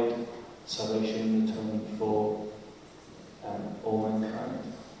provide salvation and atonement for all mankind.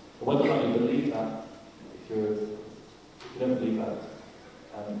 And whether or not you believe that, if you don't believe that,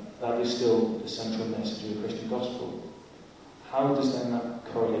 that is still the central message of the Christian gospel. How does then that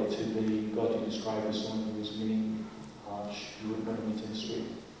correlate to the God you describe as someone who is mean, harsh, you wouldn't want to meet in the street?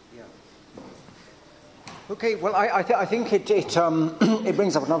 Yeah. Okay, well, I think it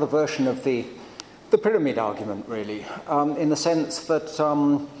brings up another version of the pyramid argument, really, in the sense that,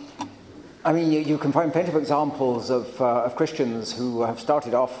 you can find plenty of examples of Christians who have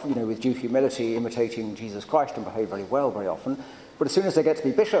started off, with due humility, imitating Jesus Christ and behave very well very often, but as soon as they get to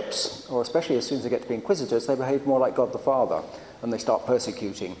be bishops, or especially as soon as they get to be inquisitors, they behave more like God the Father, and they start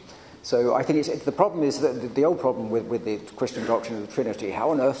persecuting. So I think the problem is that the old problem with the Christian doctrine of the Trinity, how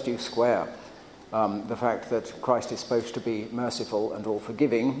on earth do you square the fact that Christ is supposed to be merciful and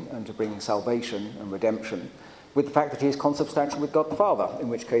all-forgiving and to bring salvation and redemption, with the fact that he is consubstantial with God the Father, in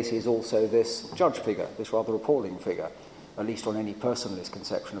which case he is also this judge figure, this rather appalling figure, at least on any personalist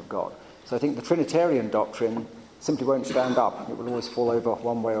conception of God. So I think the Trinitarian doctrine simply won't stand up. It will always fall over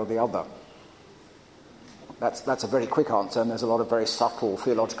one way or the other. That's a very quick answer, and there's a lot of very subtle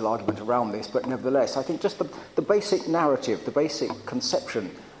theological argument around this, but nevertheless, I think just the basic narrative, the basic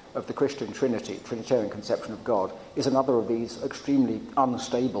conception of the Christian Trinity, Trinitarian conception of God, is another of these extremely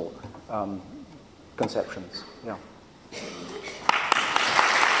unstable conceptions. Yeah.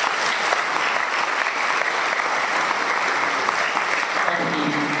 Thank you,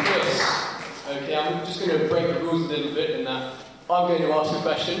 Chris. Okay, I'm just going to break the rules a little bit in that I'm going to ask a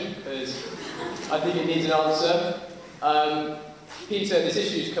question because I think it needs an answer. Peter, this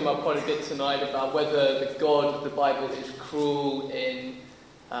issue's come up quite a bit tonight about whether the God of the Bible is cruel in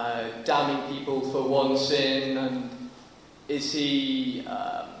damning people for one sin, and is he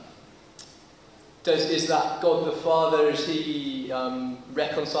is that God the Father, is he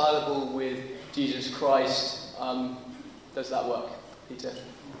reconcilable with Jesus Christ? Does that work, Peter?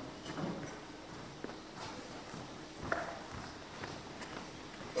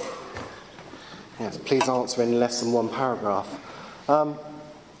 Yes, please answer in less than one paragraph. Of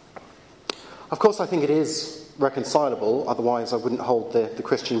course, I think it is reconcilable, otherwise I wouldn't hold the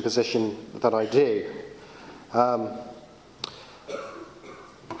Christian position that I do.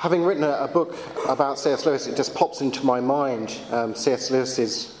 Having written a book about C.S. Lewis, it just pops into my mind C.S.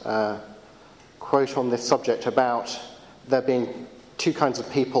 Lewis's quote on this subject about there being two kinds of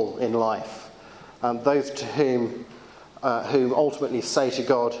people in life. Those to whom ultimately say to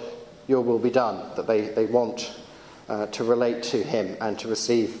God, your will be done, that they want to relate to him and to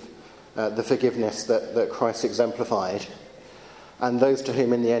receive the forgiveness that Christ exemplified. And those to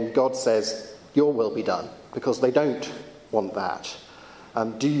whom in the end God says, your will be done, because they don't want that.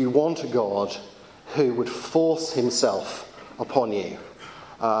 Do you want a God who would force himself upon you,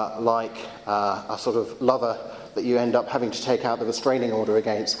 like a sort of lover that you end up having to take out the restraining order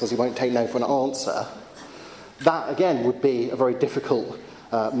against because he won't take no for an answer? That, again, would be a very difficult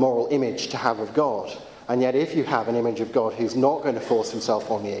moral image to have of God. And yet if you have an image of God who's not going to force himself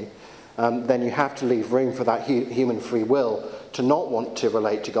on you, then you have to leave room for that human free will to not want to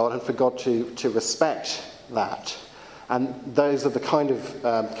relate to God and for God to respect that. And those are the kind of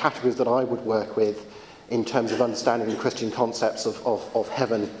categories that I would work with in terms of understanding the Christian concepts of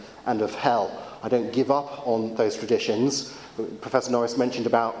heaven and of hell. I don't give up on those traditions. Professor Norris mentioned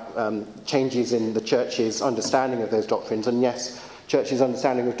about changes in the Church's understanding of those doctrines, and yes, Church's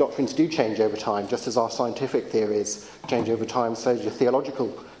understanding of doctrines do change over time, just as our scientific theories change over time, so do theological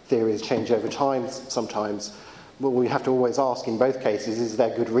theories change over time sometimes. Well, we have to always ask in both cases, is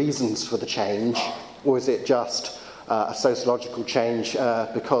there good reasons for the change, or is it just a sociological change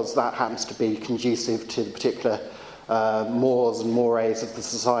because that happens to be conducive to the particular mores and mores of the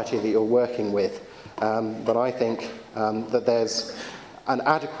society that you're working with. But I think that there's an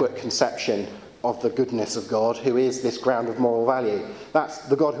adequate conception of the goodness of God, who is this ground of moral value. That's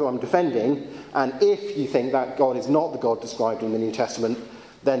the God who I'm defending, and if you think that God is not the God described in the New Testament,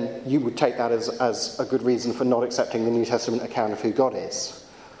 then you would take that as a good reason for not accepting the New Testament account of who God is.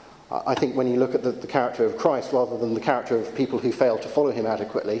 I think when you look at the character of Christ, rather than the character of people who fail to follow him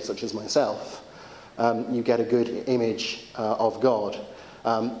adequately, such as myself, you get a good image of God.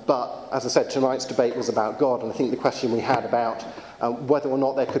 But, as I said, tonight's debate was about God, and I think the question we had about whether or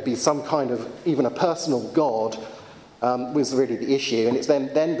not there could be some kind of, even a personal God, was really the issue, and it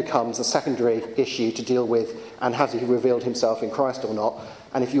then becomes a secondary issue to deal with, and has he revealed himself in Christ or not?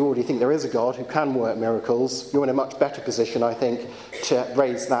 And if you already think there is a God who can work miracles, you're in a much better position, I think, to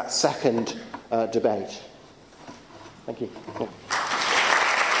raise that second debate. Thank you. Yeah.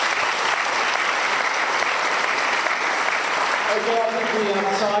 Okay, I think we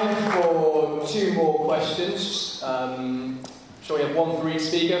have time for 2 more questions. Shall we have one for each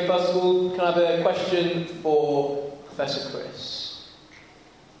speaker? First of all, can I have a question for Professor Chris?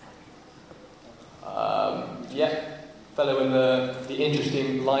 Fellow in the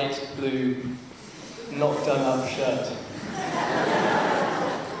interesting light blue, not done up shirt.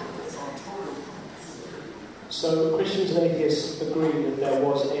 So Christians and atheists agree that there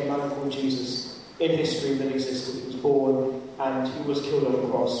was a man called Jesus in history that existed. He was born and he was killed on a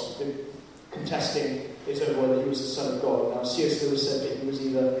cross. Contesting is over whether he was the Son of God. Now, C.S. Lewis said that he was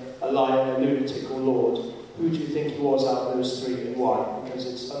either a liar, a lunatic, or Lord. Who do you think he was out of those 3, and why? Because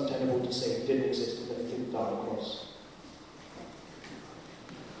it's untenable to say he didn't exist and that he didn't die on a cross.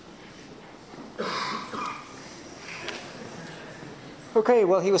 Okay,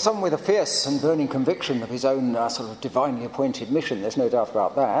 well, he was someone with a fierce and burning conviction of his own sort of divinely appointed mission. There's no doubt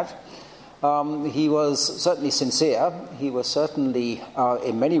about that. He was certainly sincere. He was certainly,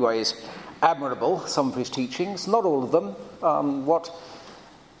 in many ways, admirable, some of his teachings, not all of them. What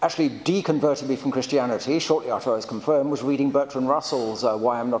actually deconverted me from Christianity, shortly after I was confirmed, was reading Bertrand Russell's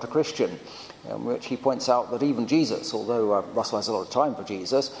Why I'm Not a Christian, in which he points out that even Jesus, although Russell has a lot of time for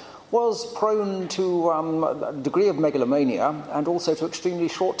Jesus, was prone to a degree of megalomania and also to extremely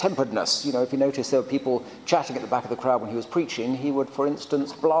short-temperedness. You know, if you notice there were people chatting at the back of the crowd when he was preaching, he would, for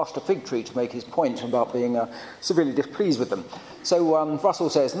instance, blast a fig tree to make his point about being severely displeased with them. So Russell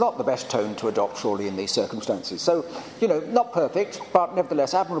says, not the best tone to adopt, surely, in these circumstances. So, you know, not perfect, but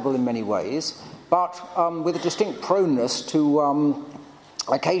nevertheless admirable in many ways, but with a distinct proneness to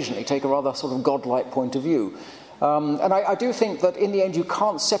occasionally take a rather sort of godlike point of view. And I do think that in the end you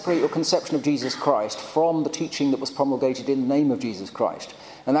can't separate your conception of Jesus Christ from the teaching that was promulgated in the name of Jesus Christ.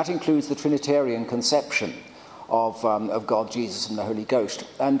 And that includes the Trinitarian conception of God, Jesus and the Holy Ghost.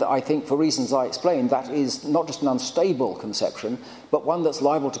 And I think for reasons I explained, that is not just an unstable conception, but one that's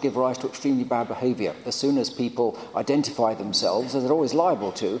liable to give rise to extremely bad behaviour as soon as people identify themselves, as they're always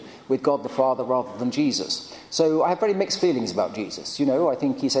liable to, with God the Father rather than Jesus. So I have very mixed feelings about Jesus. You know, I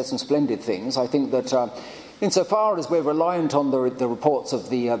think he said some splendid things. I think that insofar as we're reliant on the reports of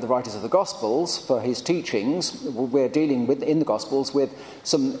the writers of the Gospels for his teachings, we're dealing with, in the Gospels, with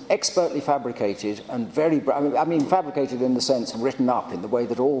some expertly fabricated and fabricated in the sense written up in the way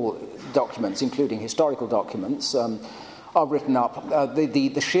that all documents, including historical documents, are written up.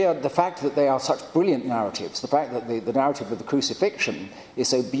 The fact that they are such brilliant narratives, the fact that the narrative of the crucifixion is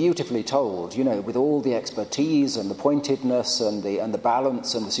so beautifully told, you know, with all the expertise and the pointedness and the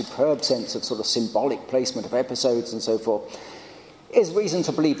balance and the superb sense of sort of symbolic placement of episodes and so forth, is reason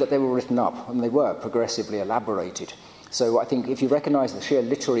to believe that they were written up, and they were progressively elaborated. So I think if you recognise the sheer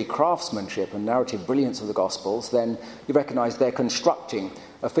literary craftsmanship and narrative brilliance of the Gospels, then you recognise they're constructing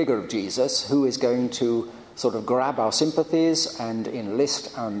a figure of Jesus who is going to sort of grab our sympathies and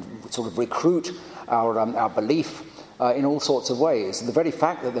enlist and sort of recruit our belief in all sorts of ways. The very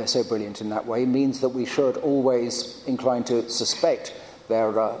fact that they're so brilliant in that way means that we should always incline to suspect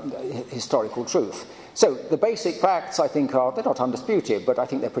their historical truth. So the basic facts, I think, they're not undisputed, but I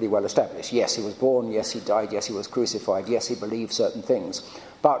think they're pretty well established. Yes, he was born, yes, he died, yes, he was crucified, yes, he believed certain things.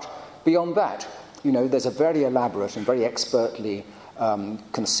 But beyond that, you know, there's a very elaborate and very expertly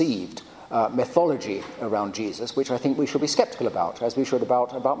conceived mythology around Jesus, which I think we should be sceptical about, as we should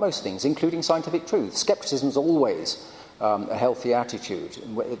about most things, including scientific truth. Scepticism is always a healthy attitude.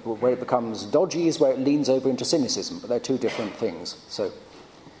 Where it becomes dodgy is where it leans over into cynicism, but they're two different things. So,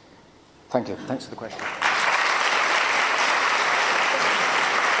 thank you. Thanks for the question. All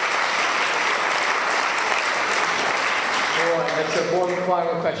right, let's have one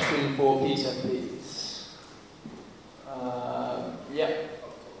final question for Peter, please.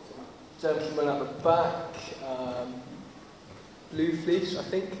 gentleman at the back, blue fleece, I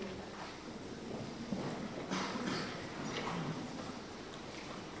think.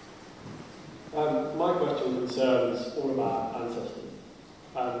 My question concerns all about ancestry.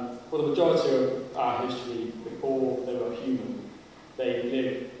 For the majority of our history, before they were human, they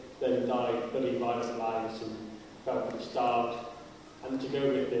lived, then died pretty violent lives and felt pretty starved. And to go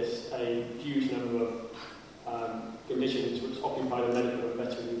with this, a huge number of conditions which occupy the medical and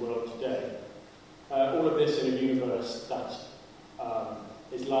veterinary world today. All of this in a universe that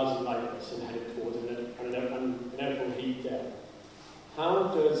is largely lifeless and headed towards an inevitable heat death. How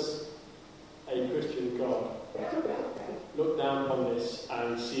does a Christian God look down upon this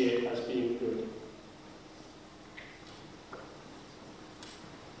and see it as being good?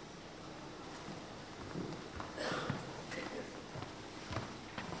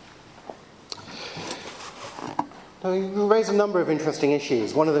 You raise a number of interesting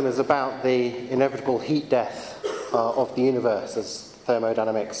issues. One of them is about the inevitable heat death of the universe as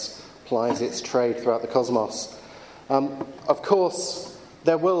thermodynamics plies its trade throughout the cosmos. Of course,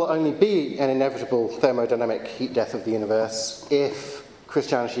 there will only be an inevitable thermodynamic heat death of the universe if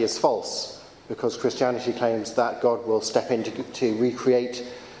Christianity is false, because Christianity claims that God will step in to recreate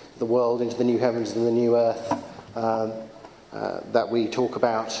the world into the new heavens and the new earth that we talk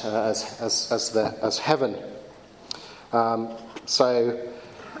about as heaven. So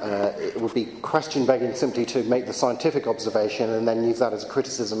it would be question-begging simply to make the scientific observation and then use that as a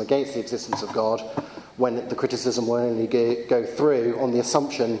criticism against the existence of God, when the criticism will only go through on the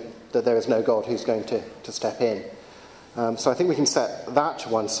assumption that there is no God who's going to step in. So I think we can set that to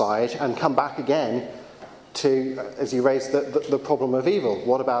one side and come back again to, as you raised, the problem of evil.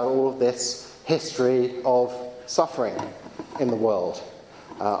 What about all of this history of suffering in the world?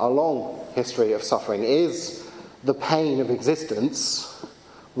 A long history of suffering. Is the pain of existence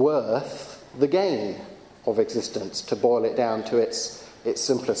worth the gain of existence, to boil it down to its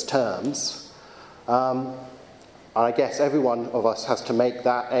simplest terms? I guess every one of us has to make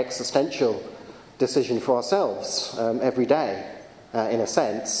that existential decision for ourselves every day, in a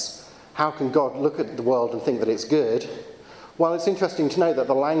sense. How can God look at the world and think that it's good? Well, it's interesting to note that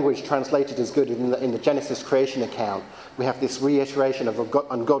the language translated as good in the Genesis creation account, we have this reiteration of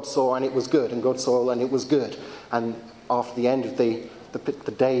and God saw and it was good, and God saw and it was good. And after the end of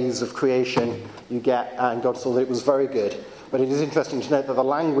the days of creation, you get, and God saw that it was very good. But it is interesting to note that the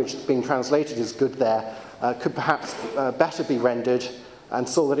language being translated as good there could perhaps better be rendered, and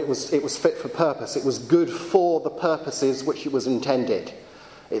saw that it was fit for purpose. It was good for the purposes which it was intended.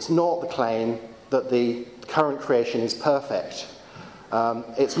 It's not the claim that the current creation is perfect.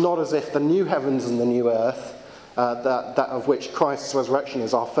 It's not as if the new heavens and the new earth, that of which Christ's resurrection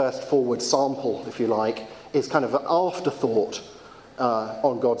is our first forward sample, if you like, is kind of an afterthought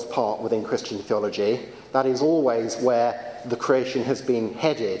on God's part within Christian theology. That is always where the creation has been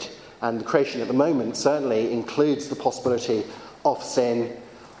headed, and the creation at the moment certainly includes the possibility of sin,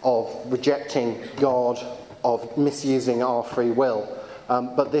 of rejecting God, of misusing our free will.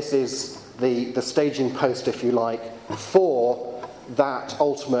 But this is the staging post, if you like, for that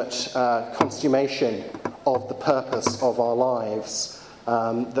ultimate consummation of the purpose of our lives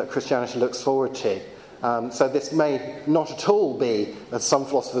that Christianity looks forward to. So this may not at all be, as some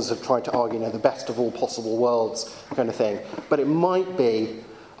philosophers have tried to argue, the best of all possible worlds kind of thing, but it might be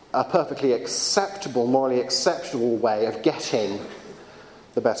a perfectly acceptable, morally acceptable way of getting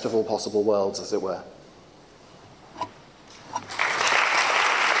the best of all possible worlds, as it were.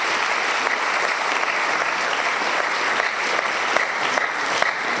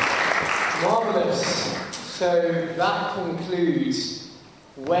 Marvellous. So that concludes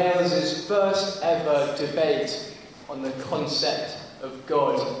Wales's first ever debate on the concept of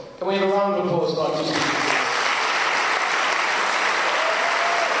God. Can we have a round of applause for our two speakers?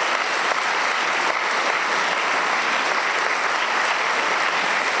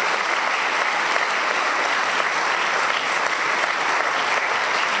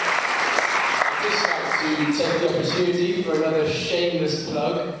 I'd just like to take the opportunity for another shameless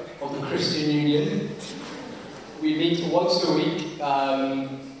plug of the Christian Union. We meet once a week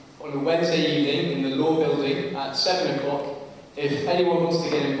on a Wednesday evening in the Law Building at 7 o'clock. If anyone wants to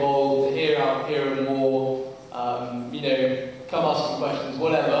get involved, hear more, come ask some questions,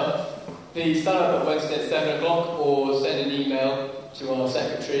 whatever, please stand up at Wednesday at 7 o'clock or send an email to our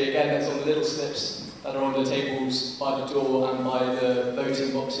secretary. Again, that's on the little slips that are on the tables by the door and by the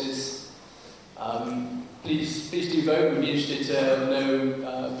voting boxes. Please do vote. We'd be interested to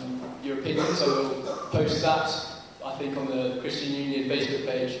know your opinion, so we'll post that, I think, on the Christian Union Facebook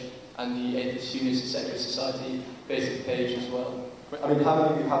page and the Atheist Unionist and Secular Society Facebook page as well. I mean, how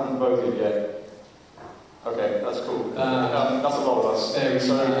many of you haven't voted yet? Okay, that's cool. That's a lot of us.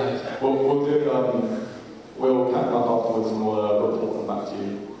 So we'll do. We'll count them up afterwards and we'll report them back to you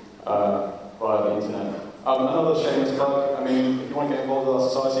via the internet. Another shameless plug. I mean, if you want to get involved with our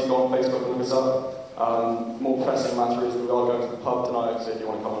society, go on Facebook and look us up. More pressing matter is that we are going to the pub tonight, so if you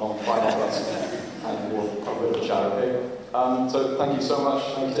want to come along, find out with us, and we'll have a bit of a chat. Okay. So thank you so much.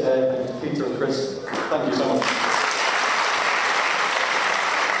 Thank you to Ed, thank you to Peter and Chris. Thank you so much.